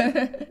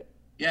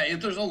 Yeah,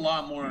 there's a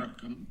lot more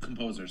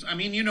composers. I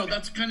mean,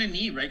 that's kind of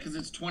neat, right? Because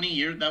it's 20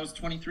 years. That was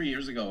 23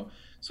 years ago.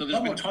 So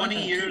there's been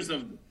 20 years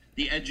of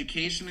the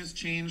education has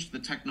changed, the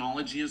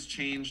technology has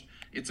changed.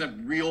 It's a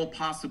real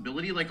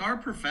possibility. Like our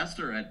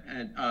professor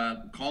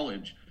at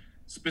college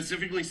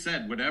specifically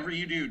said, whatever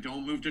you do,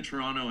 don't move to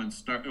Toronto and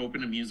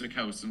open a music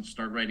house and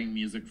start writing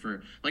music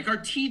for, like our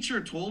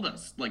teacher told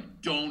us, like,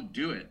 don't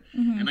do it.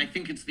 And I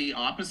think it's the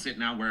opposite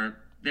now where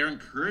they're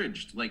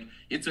encouraged. Like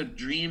it's a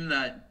dream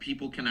that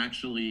people can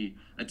actually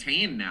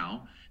attain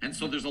now. And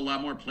so there's a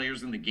lot more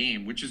players in the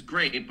game, which is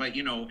great, but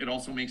it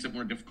also makes it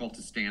more difficult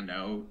to stand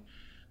out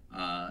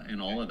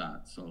and all of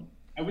that. So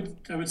I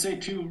would say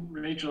too,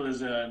 Rachel,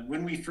 is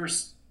when we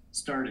first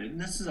started, and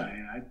this is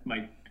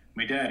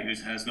my dad, who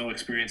has no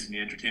experience in the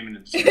entertainment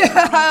industry.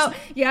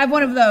 Yeah, I'm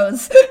one of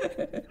those.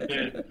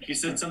 He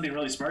said something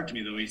really smart to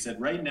me, though. He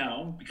said, right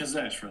now, because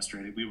I was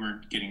frustrated, we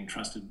weren't getting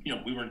trusted.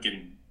 We weren't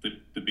getting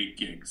the big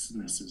gigs.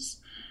 And this is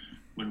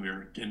when we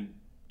were in,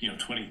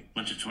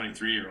 bunch of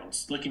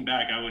 23-year-olds. Looking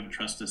back, I wouldn't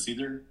trust us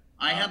either.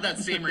 I had that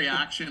same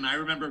reaction. I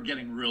remember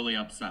getting really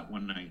upset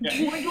one night.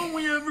 Yeah. Why don't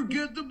we ever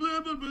get the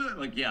blah, blah, blah?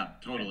 Like, yeah,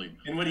 totally.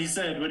 And what he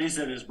said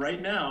is,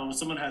 right now,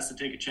 someone has to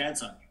take a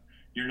chance on you.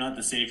 You're not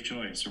the safe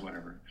choice or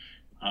whatever.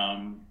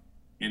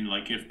 And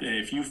like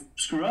if you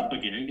screw up a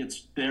gig,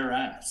 it's their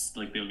ass.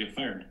 Like they'll get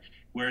fired.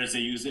 Whereas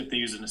if they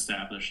use an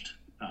established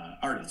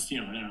artist,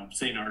 I'm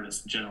saying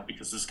artist in general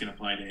because this can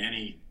apply to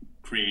any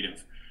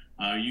creative.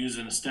 Use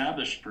an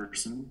established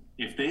person.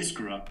 If they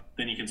screw up,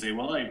 then you can say,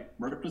 well, I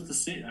worked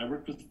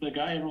with the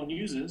guy everyone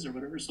uses or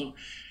whatever. So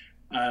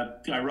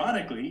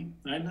ironically,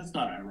 and that's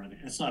not ironic.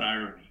 It's not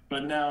irony.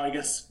 But now I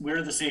guess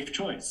we're the safe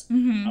choice.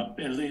 At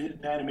least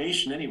in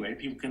animation anyway,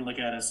 people can look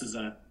at us as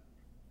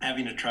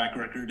having a track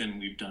record, and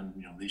we've done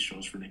these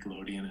shows for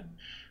Nickelodeon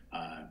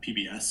and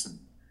PBS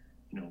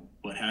and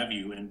what have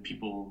you, and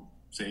people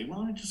say, well,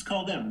 I just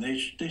call them. They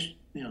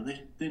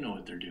know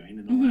what they're doing,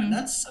 and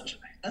that's such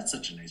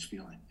a nice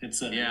feeling.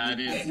 It's it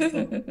is.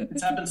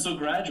 It's happened so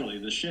gradually,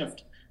 the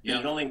shift. Yeah,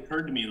 it only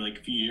occurred to me like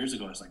a few years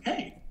ago. I was like,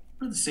 hey,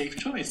 we're the safe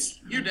choice.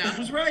 Your dad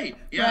was right.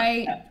 Yeah.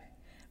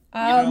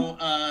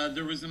 Right.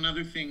 There was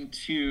another thing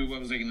too. What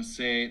was I going to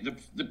say?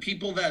 The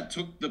people that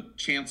took the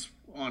chance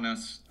on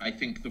us, I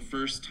think the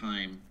first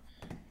time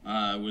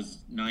was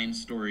 9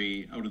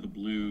 Story Out of the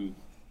Blue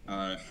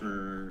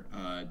for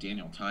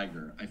Daniel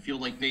Tiger. I feel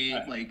like they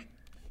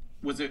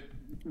was it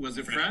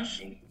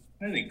fresh?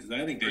 I think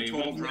they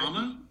Total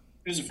Drama.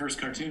 It was the first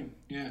cartoon.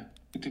 Yeah.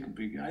 It took a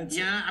big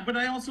but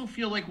I also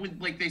feel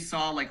like they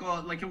saw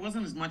it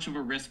wasn't as much of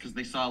a risk because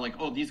they saw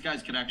these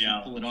guys could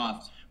actually pull it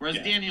off. Whereas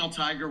Daniel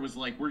Tiger was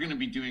like, we're going to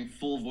be doing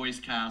full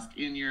voice cast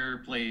in your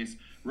place,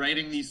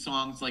 writing these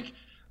songs.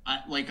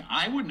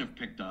 I wouldn't have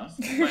picked us,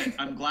 but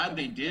I'm glad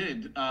they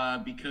did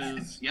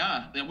because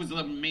that was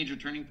a major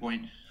turning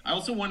point. I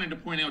also wanted to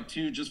point out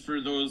too, just for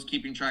those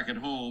keeping track at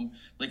home,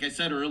 like I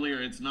said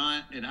earlier, it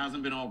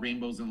hasn't been all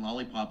rainbows and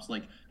lollipops.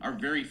 Like our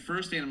very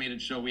first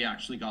animated show, we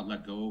actually got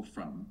let go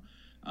from.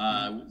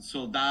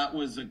 So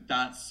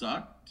that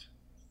sucked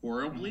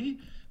horribly,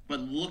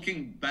 but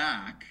looking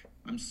back,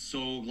 I'm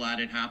so glad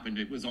it happened.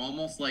 It was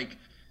almost like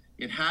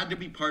it had to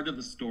be part of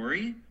the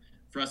story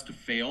for us to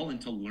fail and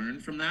to learn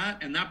from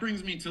that. And that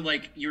brings me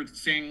to you were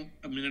saying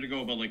a minute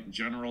ago about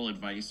general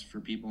advice for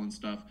people and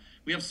stuff.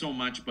 We have so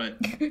much, but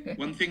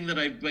one thing that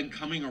I've been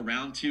coming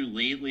around to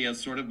lately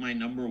as sort of my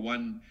number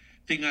one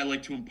thing I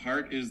like to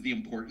impart is the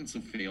importance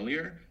of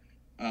failure.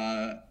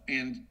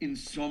 And in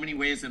so many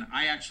ways, and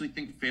I actually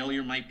think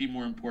failure might be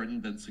more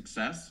important than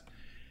success.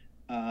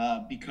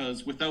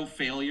 because without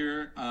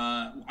failure,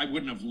 I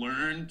wouldn't have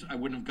learned. I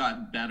wouldn't have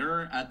gotten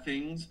better at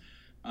things.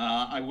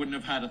 I wouldn't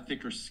have had a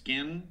thicker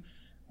skin.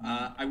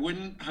 I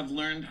wouldn't have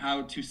learned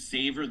how to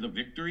savor the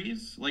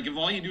victories. Like if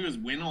all you do is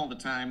win all the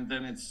time,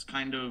 then it's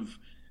kind of,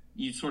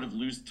 you sort of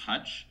lose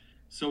touch.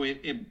 So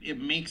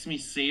it makes me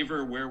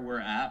savor where we're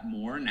at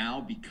more now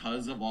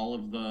because of all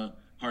of the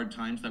hard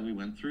times that we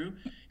went through.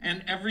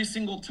 And every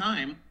single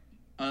time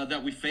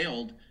that we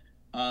failed,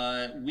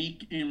 we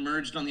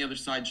emerged on the other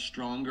side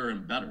stronger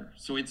and better.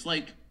 So it's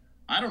like,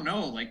 I don't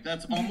know, like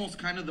that's almost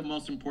kind of the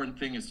most important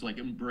thing, is to like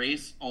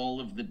embrace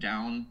all of the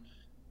down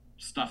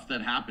stuff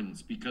that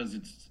happens, because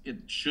it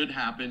should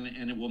happen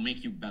and it will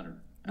make you better.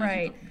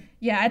 Right.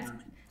 Yeah.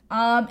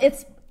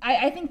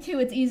 I think too,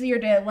 it's easier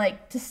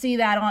to see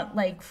that on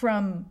like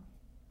from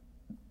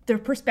the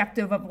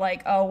perspective of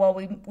like, oh, well,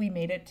 we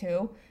made it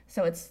too.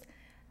 So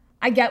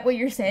I get what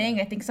you're saying.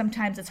 I think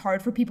sometimes it's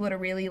hard for people to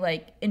really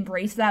like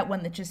embrace that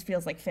when it just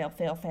feels like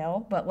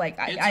fail. But like,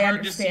 I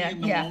understand. To see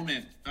in the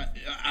moment.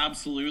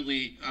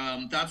 Absolutely.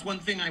 That's one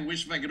thing I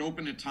wish, if I could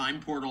open a time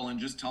portal and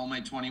just tell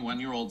my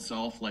 21-year-old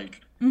self,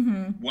 like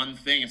one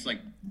thing, it's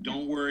like,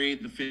 don't worry,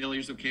 the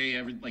failure's okay.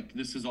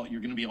 This is all,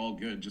 you're going to be all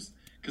good. Just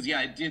because,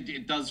 yeah,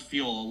 it does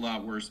feel a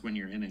lot worse when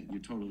you're in it.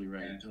 You're totally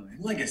right. Yeah, totally.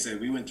 Like I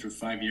said, we went through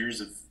 5 years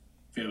of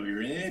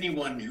failure.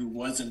 Anyone who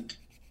wasn't,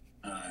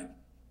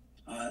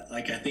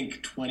 I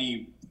think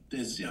 20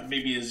 is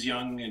maybe as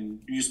young and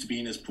used to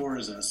being as poor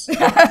as us,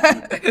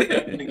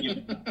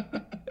 definitely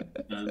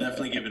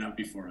given up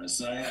before us.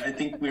 So I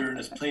think we were in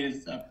this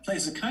place of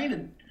kind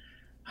of,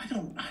 I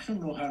don't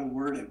know how to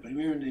word it, but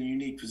we were in a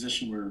unique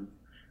position where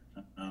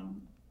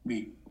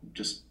we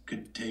just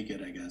could take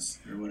it, I guess,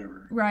 or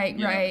whatever. Right,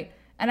 yeah. Right.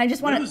 And I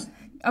just want to.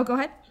 Oh, go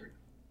ahead.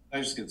 I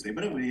was just gonna say,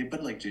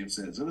 but like James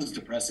says, it was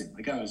depressing.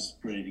 Like I was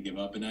ready to give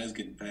up, and I was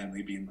getting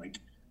family being like,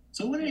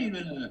 "So when are you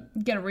gonna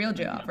get a real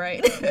job?"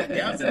 Right?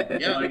 Yeah.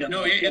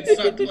 No, it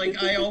sucked.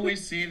 Like I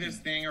always say this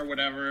thing or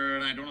whatever,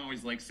 and I don't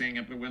always like saying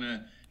it, but when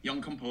a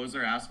young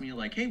composer asks me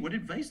like, "Hey, what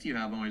advice do you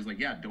have?" I'm always like,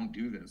 "Yeah, don't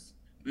do this.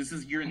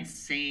 You're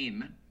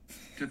insane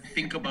to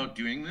think about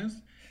doing this."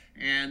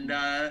 And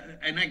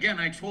again,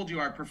 I told you,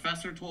 our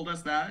professor told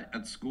us that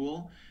at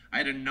school. I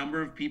had a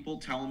number of people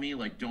tell me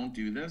like, don't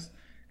do this.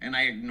 And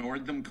I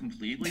ignored them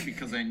completely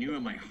because I knew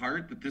in my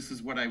heart that this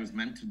is what I was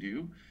meant to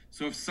do.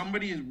 So if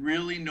somebody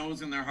really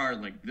knows in their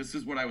heart, like this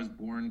is what I was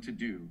born to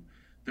do,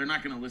 they're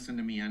not going to listen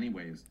to me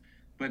anyways.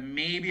 But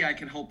maybe I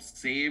can help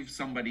save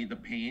somebody the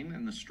pain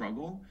and the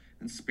struggle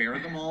and spare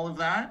them all of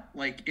that.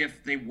 Like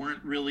if they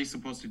weren't really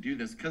supposed to do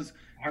this, because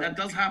that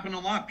does happen a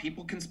lot.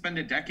 People can spend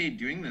a decade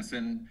doing this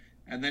and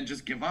then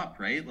just give up,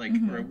 right? Like,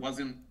 or it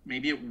wasn't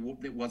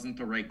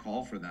the right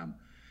call for them.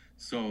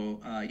 So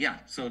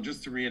so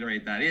just to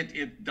reiterate that,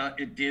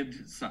 it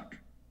did suck.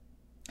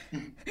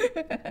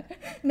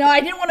 No, I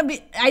didn't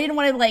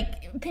want to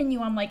like pin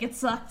you on like it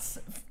sucks,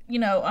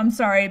 I'm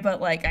sorry,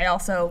 but like I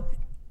also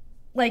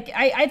like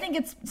I think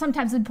it's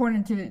sometimes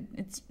important to,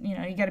 it's you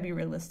got to be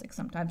realistic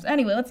sometimes.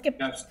 Anyway,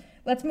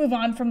 let's move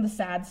on from the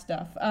sad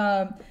stuff.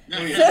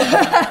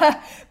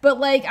 But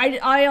like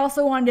I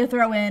also wanted to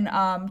throw in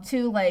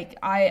too, like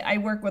I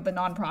work with a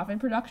nonprofit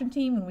production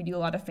team and we do a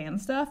lot of fan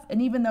stuff,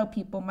 and even though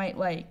people might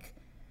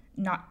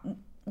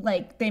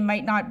they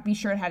might not be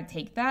sure how to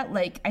take that,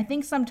 like I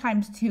think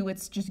sometimes too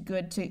it's just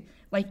good to,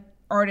 like,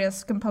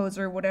 artist,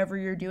 composer, whatever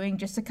you're doing,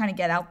 just to kind of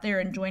get out there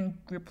and join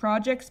group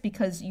projects,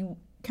 because you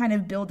kind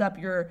of build up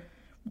your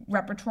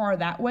repertoire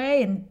that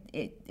way, and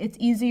it's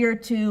easier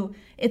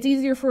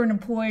for an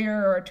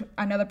employer or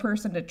another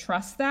person to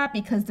trust that,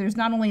 because there's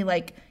not only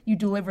like you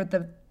delivered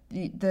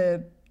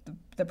the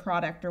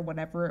product or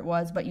whatever it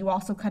was, but you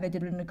also kind of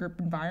did it in a group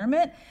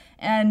environment.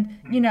 And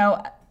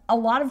a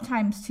lot of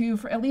times too,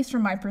 for at least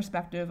from my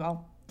perspective,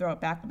 I'll throw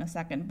it back in a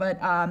second,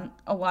 but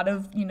a lot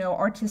of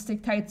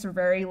artistic types are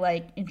very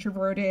like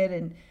introverted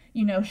and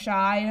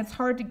shy, and it's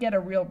hard to get a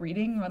real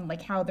reading on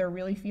like how they're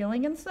really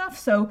feeling and stuff.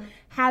 So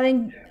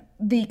having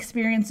the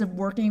experience of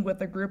working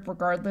with a group,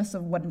 regardless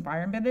of what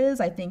environment it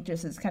is, I think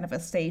just is kind of a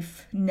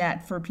safe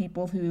net for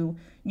people who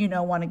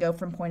want to go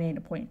from point A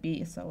to point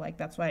B. So like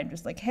that's why I'm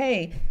just like,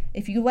 hey,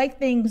 if you like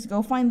things,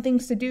 go find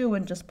things to do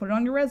and just put it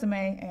on your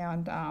resume,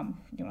 and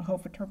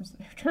hope it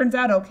turns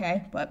out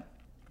okay. But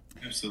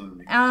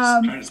absolutely.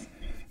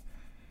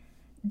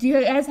 Do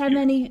you guys have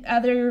any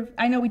other?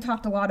 I know we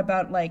talked a lot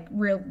about like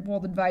real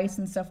world advice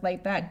and stuff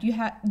like that. Do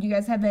you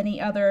guys have any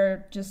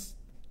other just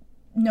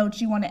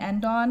notes you want to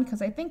end on?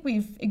 Because I think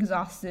we've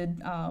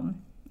exhausted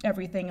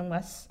everything,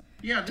 unless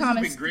this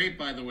Thomas... has been great,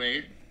 by the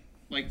way.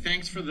 Like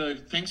thanks for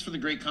the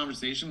great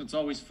conversation. It's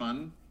always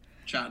fun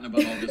chatting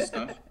about all this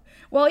stuff.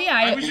 Well, yeah.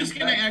 I was just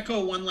going to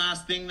echo one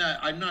last thing that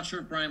I'm not sure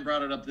if Brian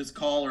brought it up this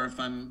call or if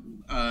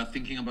I'm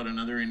thinking about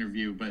another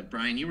interview. But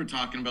Brian, you were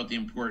talking about the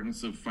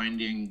importance of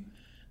finding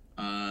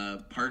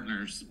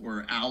partners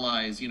or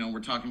allies. We're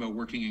talking about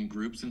working in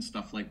groups and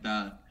stuff like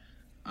that.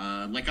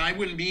 Like I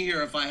wouldn't be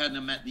here if I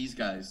hadn't met these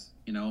guys.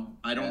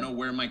 I don't know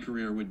where my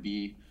career would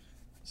be.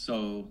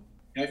 So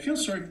I feel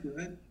sorry for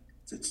that.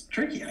 it's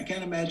tricky. I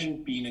can't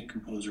imagine being a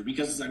composer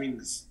because, I mean,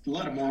 it's a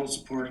lot of moral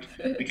support.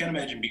 I can't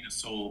imagine being a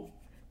sole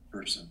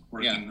person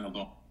working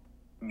alone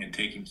and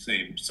taking,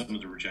 say, some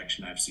of the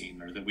rejection I've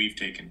seen or that we've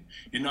taken,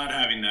 and not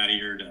having that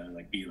ear to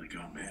like be like,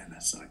 oh man,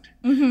 that sucked.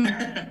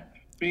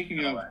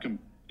 Speaking of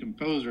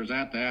composers, I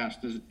have to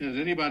ask: has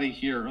anybody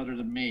here, other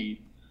than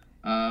me,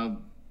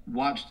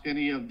 watched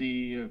any of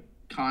the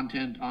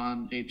content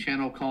on a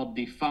channel called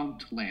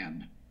Defunct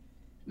Land?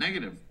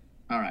 Negative.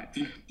 All right.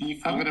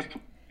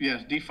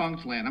 Yes,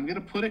 Defunct Land. I'm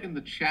gonna put it in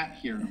the chat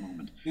here in a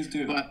moment. Please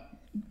do. But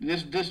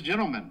this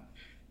gentleman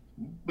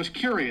was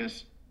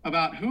curious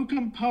about who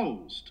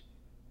composed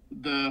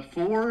the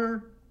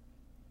 4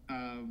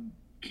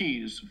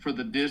 keys for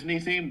the Disney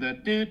theme, the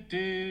do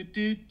do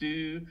do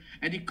do,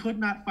 and he could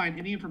not find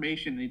any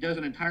information. And he does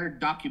an entire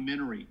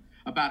documentary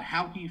about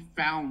how he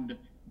found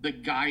the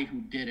guy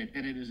who did it,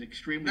 and it is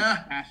extremely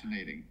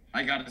fascinating.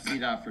 I got to see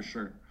that for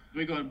sure. Let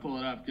me go ahead and pull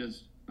it up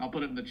because I'll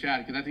put it in the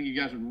chat because I think you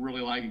guys would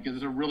really like it because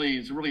it's a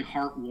really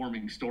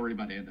heartwarming story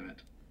by the end of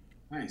it.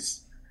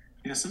 Nice.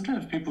 Yeah,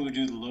 sometimes people who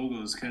do the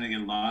logos kind of get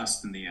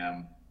lost in the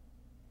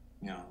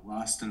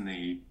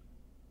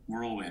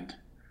whirlwind.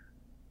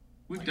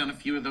 We've done a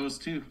few of those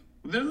too.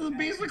 There's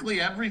basically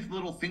every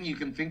little thing you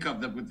can think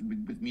of that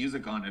with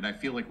music on it. I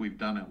feel like we've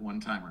done it one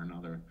time or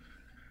another.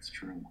 It's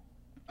true.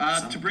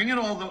 To bring it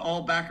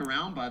all back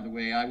around, by the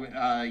way,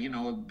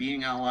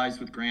 being allies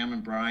with Graham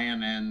and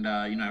Brian, and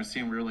I was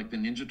saying we were like the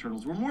Ninja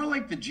Turtles. We're more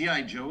like the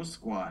G.I. Joe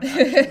squad. You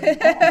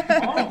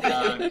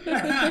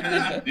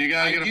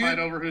guys gonna fight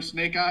over who's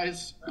Snake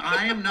Eyes?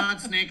 I am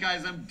not Snake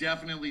Eyes. I'm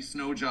definitely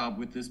Snow Job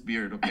with this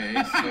beard. Okay,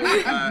 so,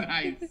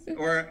 Nice.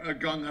 or a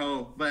gung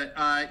ho. But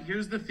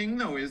here's the thing,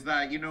 though, is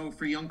that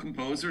for young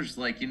composers,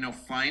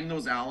 find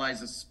those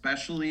allies,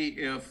 especially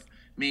if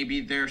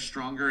maybe they're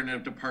stronger in a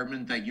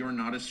department that you're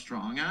not as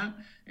strong at.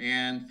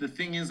 And the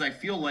thing is, I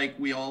feel like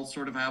we all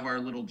sort of have our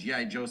little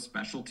G.I. Joe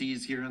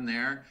specialties here and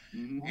there,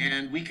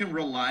 and we can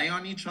rely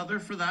on each other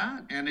for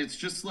that. And it's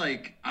just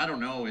like, I don't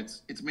know,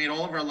 it's made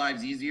all of our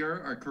lives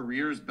easier, our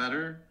careers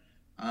better.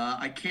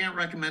 I can't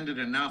recommend it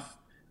enough.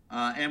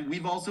 And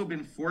we've also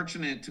been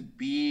fortunate to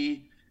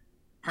be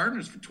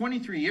partners for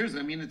 23 years.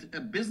 I mean, a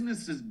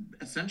business is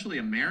essentially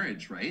a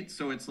marriage, right?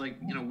 So it's like,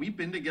 we've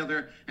been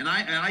together, and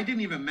I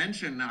didn't even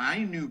mention,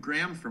 I knew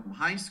Graham from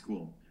high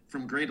school,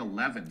 from grade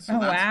 11. So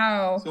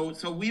wow.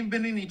 So we've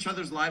been in each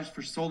other's lives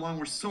for so long.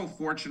 We're so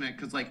fortunate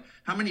because, like,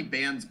 how many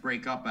bands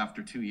break up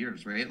after 2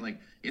 years, right? Like,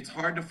 it's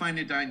hard to find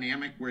a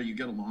dynamic where you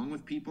get along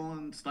with people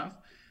and stuff.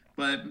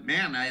 But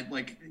man,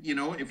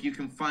 if you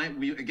can find,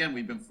 we've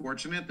been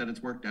fortunate that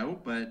it's worked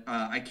out, but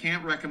I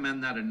can't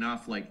recommend that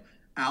enough. Like,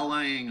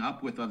 allying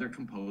up with other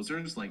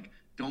composers, like,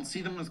 don't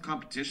see them as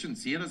competition,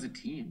 see it as a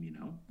team,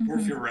 Or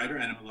if you're a writer,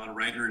 I know a lot of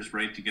writers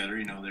write together,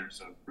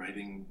 there's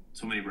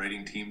so many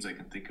writing teams I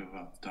can think of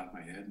off the top of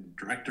my head, and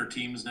director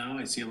teams now.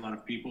 I see a lot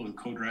of people who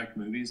co-direct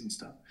movies and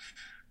stuff.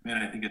 Man,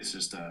 I think it's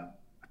just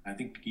I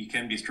think you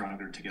can be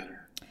stronger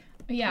together.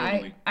 Yeah,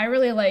 Totally. I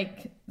really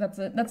like that's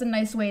a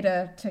nice way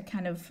to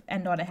kind of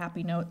end on a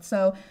happy note.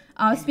 So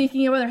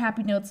speaking of other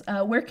happy notes,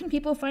 where can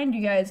people find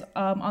you guys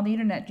on the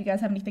internet? Do you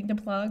guys have anything to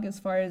plug as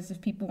far as if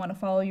people want to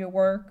follow your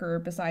work, or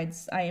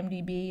besides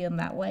IMDb and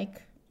that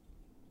like?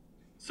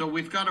 So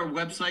we've got our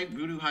website,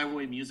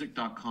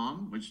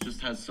 voodoohighwaymusic.com, which just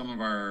has some of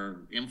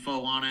our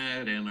info on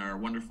it and our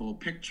wonderful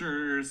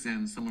pictures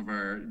and some of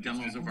our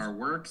demos of our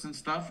works and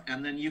stuff.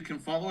 And then you can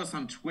follow us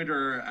on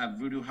Twitter at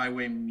Voodoo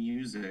Highway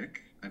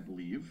Music, I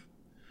believe.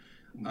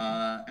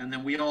 And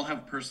then we all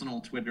have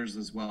personal Twitters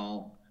as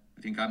well.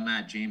 I think I'm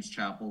at James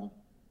Chappell.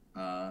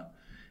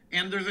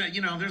 And there's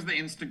there's the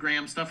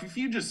Instagram stuff. If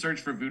you just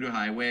search for Voodoo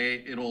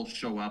Highway, it'll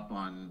show up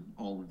on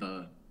all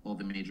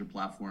the major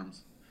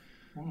platforms.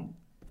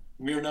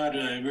 We're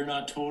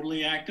not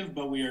totally active,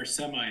 but we are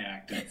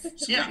semi-active.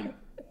 Yeah.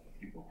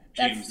 People.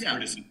 That's- James,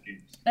 Curtis and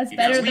James. That's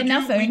better than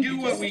nothing. We do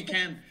what we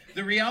can.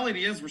 The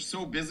reality is we're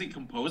so busy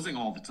composing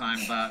all the time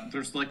that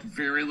there's like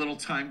very little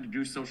time to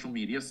do social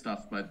media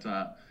stuff. But,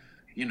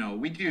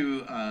 we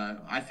do,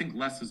 I think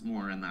less is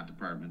more in that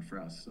department for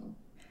us. So.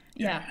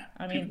 Yeah,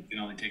 I mean, People can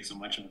only take so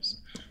much of us.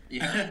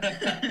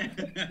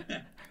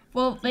 Yeah.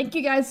 well, thank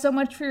you guys so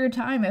much for your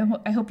time.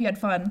 I hope you had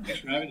fun.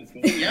 Thanks for having us.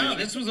 Yeah,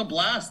 this was a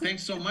blast.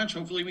 Thanks so much.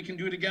 Hopefully we can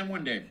do it again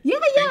one day.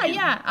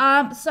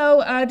 Yeah.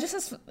 So just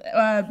as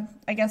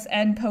I guess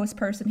end post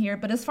person here,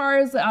 but as far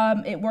as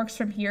it works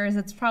from here is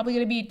it's probably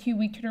going to be a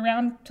 2-week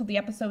turnaround till the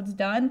episode's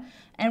done,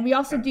 and we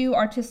also do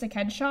artistic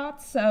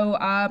headshots. So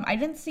I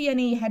didn't see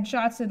any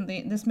headshots in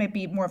the. This might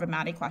be more of a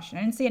Maddie question.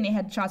 I didn't see any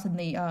headshots in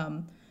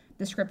the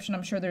description.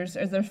 I'm sure is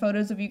there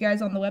photos of you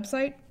guys on the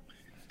website?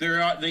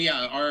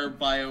 Our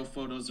bio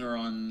photos are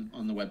on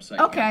the website.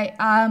 Okay.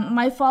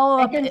 My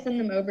follow-up. I can send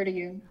them over to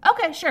you.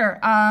 Okay, sure.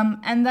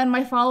 And then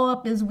my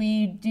follow-up is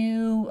we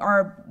do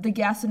the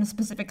guests in a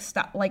specific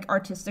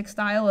artistic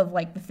style of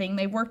like the thing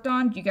they worked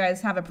on. Do you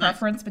guys have a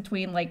preference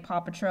between like Paw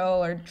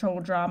Patrol or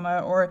Total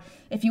Drama, or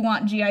if you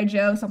want G.I.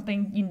 Joe,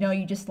 something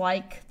you just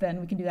like,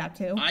 then we can do that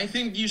too? I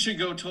think you should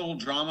go Total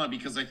Drama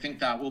because I think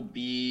that will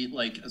be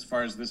like, as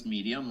far as this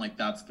medium, like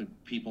that's the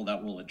people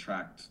that will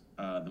attract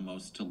the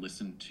most to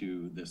listen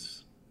to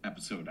this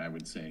episode, I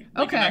would say.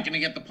 Like, okay. You're not going to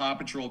get the Paw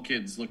Patrol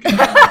kids looking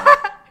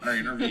at our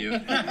interview.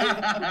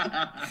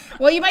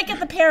 Well, you might get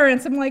the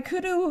parents. I'm like,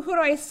 who do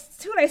I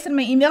send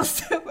my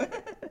emails to?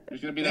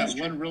 There's going to be that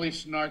one really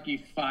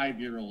snarky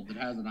 5-year-old that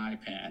has an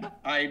iPad.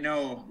 I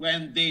know,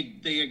 and they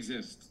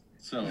exist.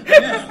 So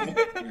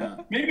yeah.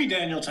 Maybe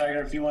Daniel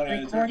Tiger if you want to.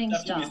 Recording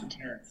stopped.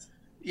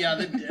 Yeah,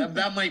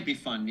 that might be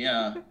fun.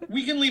 Yeah,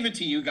 we can leave it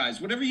to you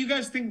guys. Whatever you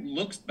guys think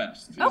looks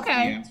best.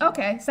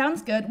 Okay,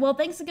 sounds good. Well,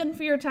 thanks again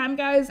for your time,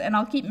 guys, and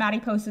I'll keep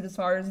Maddie posted as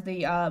far as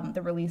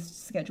the release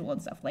schedule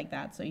and stuff like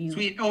that. So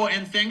Sweet. Oh,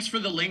 and thanks for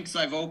the links.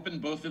 I've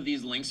opened both of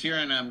these links here,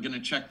 and I'm gonna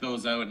check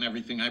those out and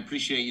everything. I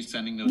appreciate you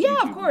sending those. Yeah,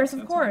 YouTube of course,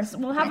 links. of course.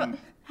 Well,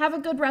 have a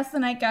good rest of the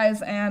night,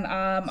 guys, and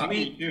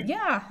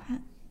yeah.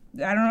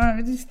 I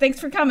don't know.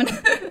 Thanks for coming.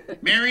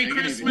 Merry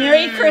Christmas.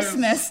 Merry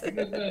Christmas.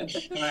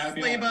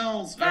 Sleigh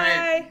bells.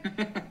 Bye. All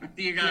right.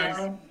 See you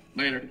guys.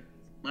 Later.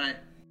 Bye.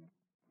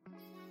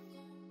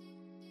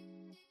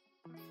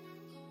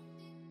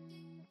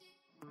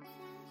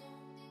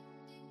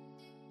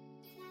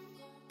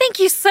 Thank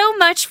you so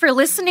much for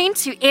listening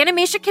to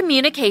Animation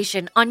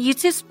Communication on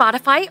YouTube,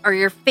 Spotify, or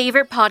your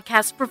favorite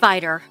podcast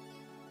provider.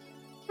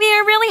 We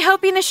are really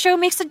hoping the show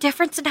makes a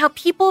difference in how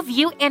people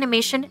view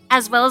animation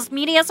as well as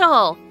media as a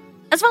whole,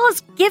 as well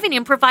as giving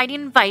and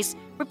providing advice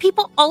for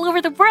people all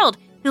over the world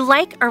who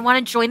like or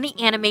want to join the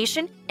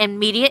animation and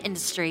media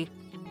industry.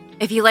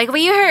 If you like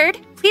what you heard,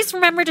 please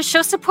remember to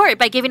show support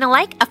by giving a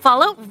like, a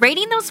follow,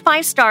 rating those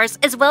 5 stars,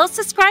 as well as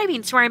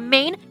subscribing to our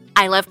main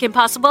I Love Kim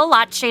Possible a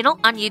Lot channel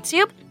on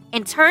YouTube,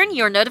 and turn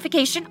your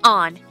notification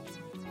on.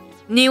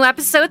 New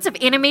episodes of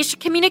Animation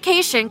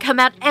Communication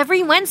come out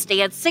every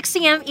Wednesday at 6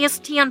 a.m.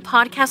 EST on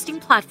podcasting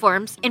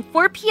platforms and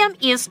 4 p.m.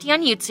 EST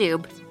on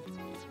YouTube.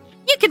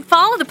 You can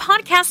follow the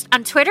podcast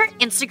on Twitter,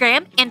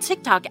 Instagram, and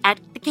TikTok at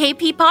the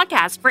KP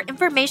Podcast for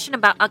information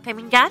about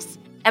upcoming guests,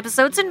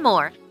 episodes, and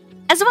more,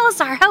 as well as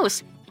our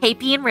hosts,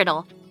 KP and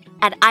Riddle,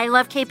 at I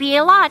Love KP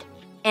a Lot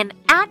and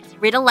at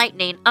Riddle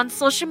Lightning on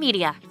social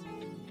media.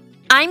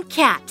 I'm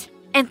Kat,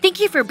 and thank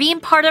you for being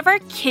part of our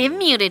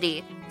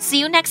community. See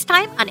you next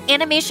time on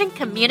Animation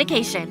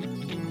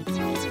Communication.